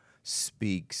Rubio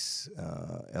speaks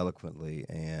eloquently,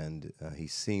 and he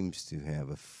seems to have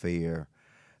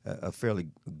a fairly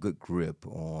good grip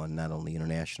on not only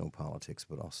international politics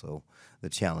but also the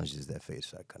challenges that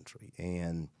face our country.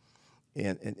 And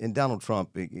Donald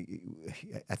Trump,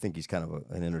 I think he's kind of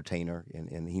an entertainer,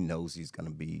 and he knows he's going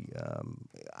to be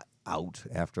out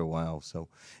after a while. So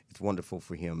it's wonderful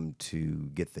for him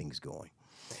to get things going.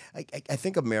 I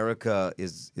think America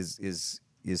is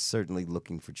certainly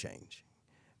looking for change.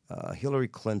 Hillary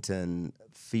Clinton,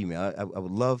 female. I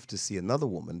would love to see another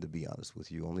woman, to be honest with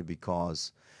you, only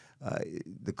because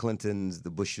the Clintons, the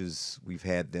Bushes, we've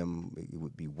had them. It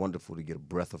would be wonderful to get a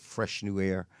breath of fresh new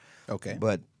air. Okay.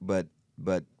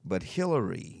 But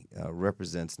Hillary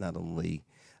represents not only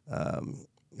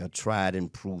a tried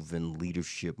and proven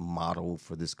leadership model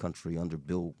for this country. Under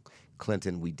Bill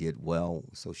Clinton, we did well,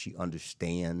 so she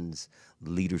understands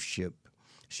leadership.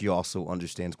 She also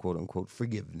understands, quote unquote,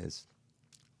 forgiveness.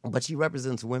 But she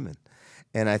represents women.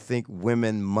 And I think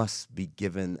women must be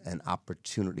given an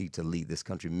opportunity to lead this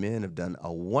country. Men have done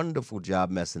a wonderful job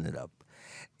messing it up.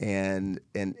 And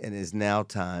it's now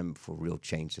time for real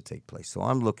change to take place. So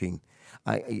I'm looking,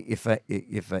 and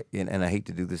I hate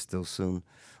to do this still soon,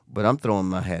 but I'm throwing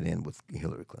my hat in with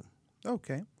Hillary Clinton.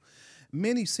 Okay.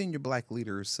 Many senior black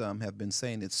leaders have been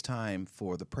saying it's time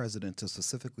for the president to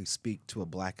specifically speak to a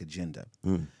black agenda.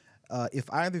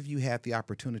 If either of you had the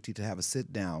opportunity to have a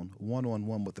sit-down,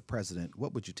 one-on-one with the president,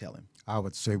 what would you tell him? I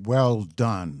would say, well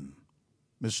done,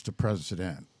 Mr.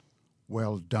 President.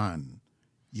 Well done.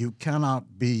 You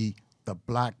cannot be the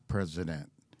black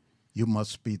president. You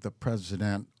must be the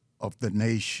president of the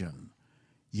nation.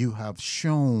 You have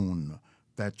shown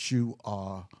that you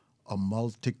are a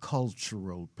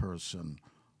multicultural person,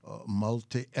 a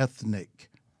multi-ethnic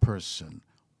person.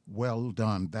 Well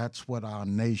done. That's what our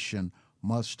nation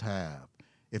must have.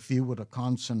 If you were to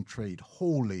concentrate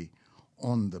wholly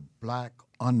on the black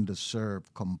underserved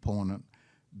component,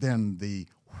 then the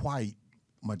white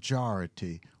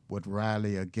majority would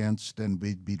rally against, and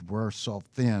we'd be worse off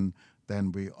then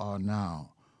than we are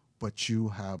now. But you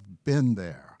have been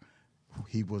there.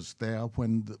 He was there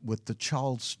with the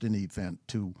Charleston event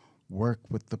to work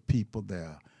with the people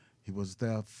there. He was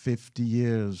there 50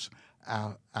 years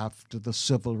after the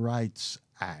Civil Rights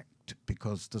Act,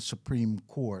 because the Supreme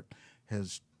Court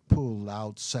has pulled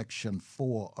out Section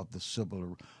 4 of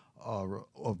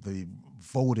the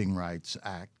Voting Rights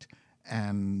Act,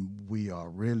 And we are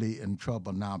really in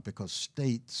trouble now because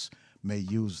states may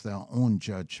use their own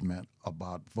judgment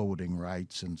about voting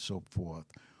rights and so forth.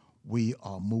 We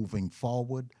are moving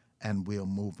forward and we are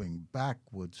moving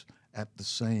backwards at the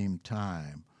same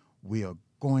time. We are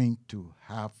going to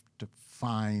have to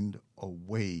find a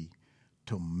way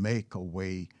to make a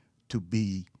way to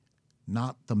be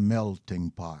not the melting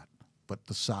pot, but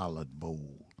the salad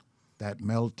bowl. That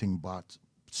melting pot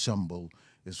symbol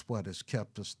is what has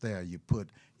kept us there. You put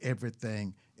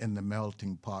everything in the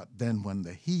melting pot, then when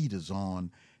the heat is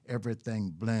on, everything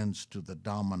blends to the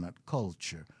dominant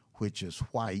culture, which is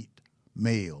white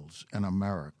males in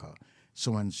America.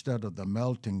 So instead of the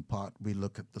melting pot, we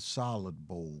look at the salad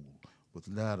bowl with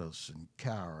lettuce and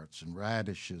carrots and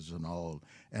radishes and all,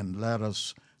 and let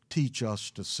us teach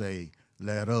us to say,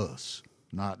 let us,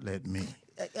 not let me.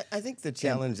 I think the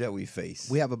challenge that we face.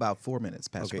 We have about 4 minutes,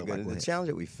 Pastor. Okay, Whitlock. good. Go The ahead. challenge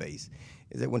that we face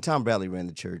is that when Tom Bradley ran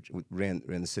the church, ran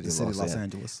the city The of city of Los Los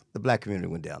Angeles. the black community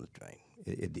went down the drain.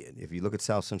 It did. If you look at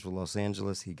South Central Los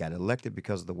Angeles, he got elected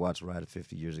because of the Watts riot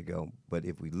 50 years ago. But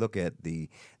if we look at the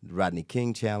Rodney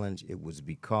King challenge, it was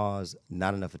because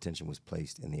not enough attention was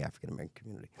placed in the African American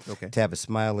community. Okay. Tavis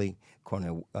Smiley,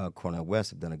 Cornel West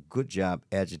have done a good job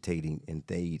agitating and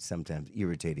sometimes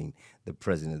irritating the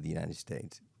President of the United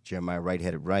States. Jeremiah Wright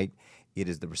had it right. It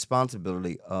is the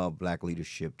responsibility of black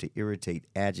leadership to irritate,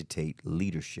 agitate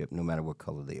leadership, no matter what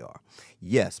color they are.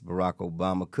 Yes, Barack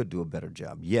Obama could do a better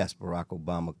job. Yes, Barack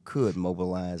Obama could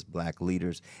mobilize black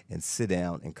leaders and sit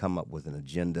down and come up with an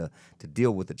agenda to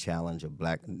deal with the challenge of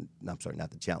not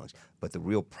the challenge, but the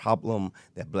real problem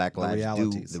that black lives do.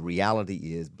 realities. The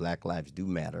reality is black lives do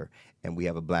matter, and we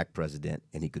have a black president,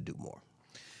 and he could do more.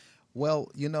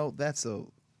 Well, that's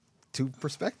two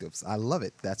perspectives. I love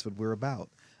it. That's what we're about.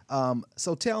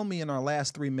 So tell me in our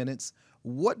last 3 minutes,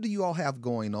 what do you all have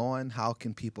going on? How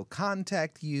can people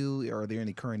contact you? Are there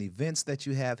any current events that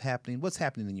you have happening? What's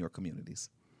happening in your communities?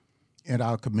 In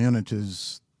our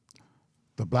communities,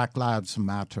 the Black Lives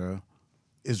Matter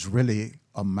is really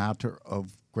a matter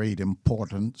of great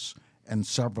importance, and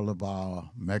several of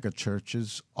our mega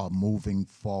churches are moving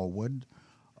forward.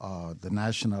 The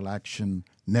National Action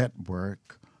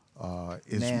Network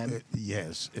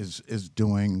is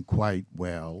doing quite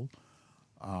well,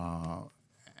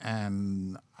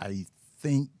 and I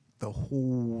think the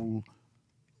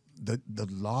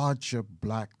larger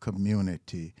black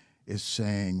community is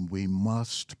saying we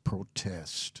must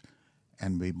protest,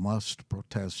 and we must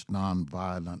protest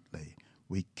nonviolently.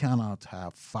 We cannot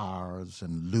have fires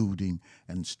and looting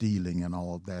and stealing and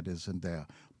all that isn't there,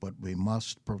 but we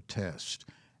must protest.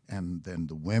 And then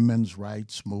the women's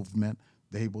rights movement,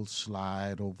 they will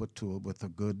slide over to it with a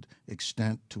good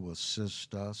extent to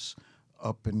assist us.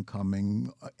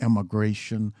 Up-and-coming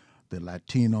immigration, the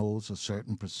Latinos, a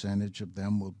certain percentage of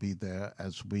them will be there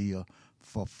as we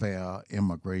for fair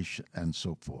immigration and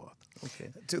so forth. Okay.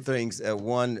 Two things.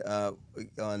 One,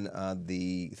 on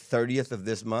the 30th of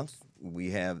this month,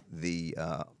 we have the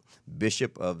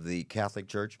Bishop of the Catholic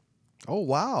Church Oh,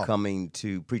 wow. coming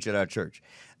to preach at our church.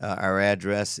 Our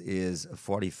address is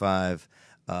 45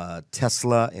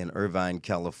 Tesla in Irvine,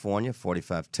 California,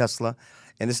 45 Tesla.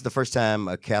 And this is the first time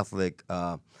a Catholic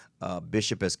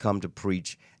bishop has come to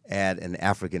preach at an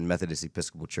African Methodist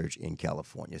Episcopal Church in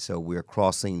California. So we're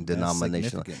crossing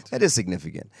denominational. significant. That is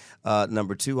significant.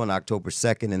 Number two, on October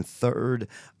 2nd and 3rd,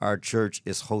 our church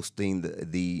is hosting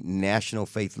the National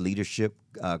Faith Leadership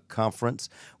Conference,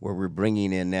 where we're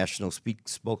bringing in national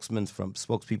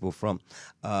spokespeople from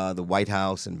the White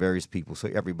House and various people. So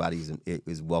everybody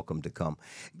is welcome to come.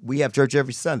 We have church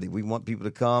every Sunday. We want people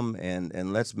to come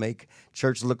and let's make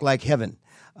church look like heaven.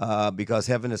 Because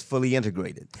heaven is fully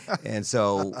integrated. And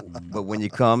so, but when you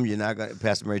come, you're not going to,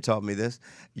 Pastor Mary taught me this,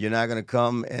 you're not going to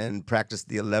come and practice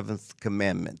the 11th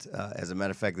commandment. As a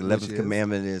matter of fact, the 11th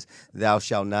commandment is, thou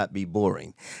shalt not be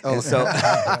boring. And so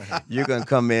you're going to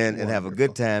come in and have a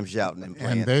good time shouting and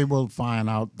playing. And they will find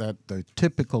out that the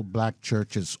typical black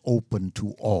church is open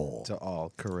to all. To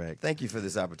all, correct. Thank you for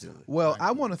this opportunity. Well,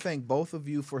 I want to thank both of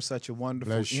you for such a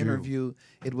wonderful Bless you. interview.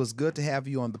 It was good to have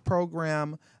you on the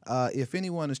program. If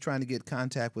anyone is trying to get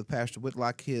contact with Pastor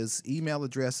Whitlock, his email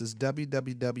address is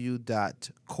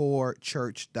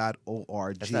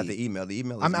www.corechurch.org. That's not the email. The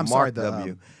email is I'm sorry,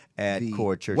 markw at the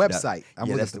corechurch. website. I'm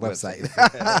Yeah, looking that's at the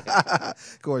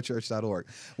website. corechurch.org.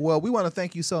 Well, we want to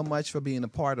thank you so much for being a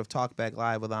part of Talk Back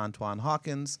Live with Antoine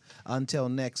Hawkins. Until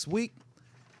next week,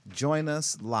 join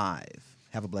us live.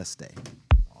 Have a blessed day.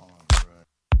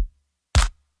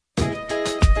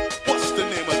 What's the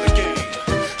name of the game?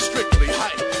 Strictly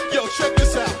hype. Yo, check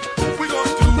this out. We're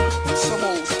gonna do some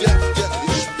old death shit.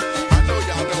 I know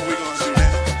y'all know we're gonna do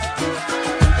that.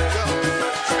 Yo.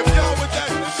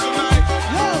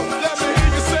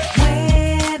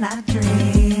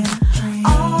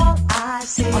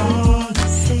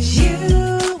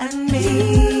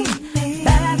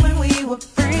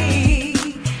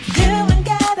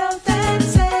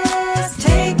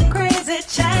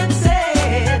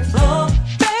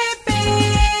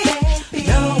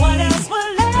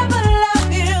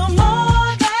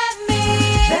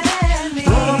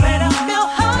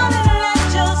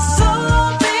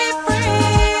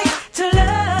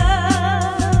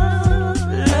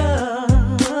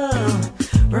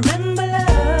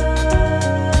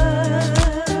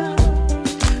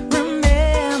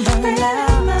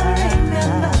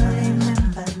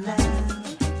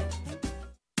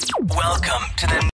 Welcome to the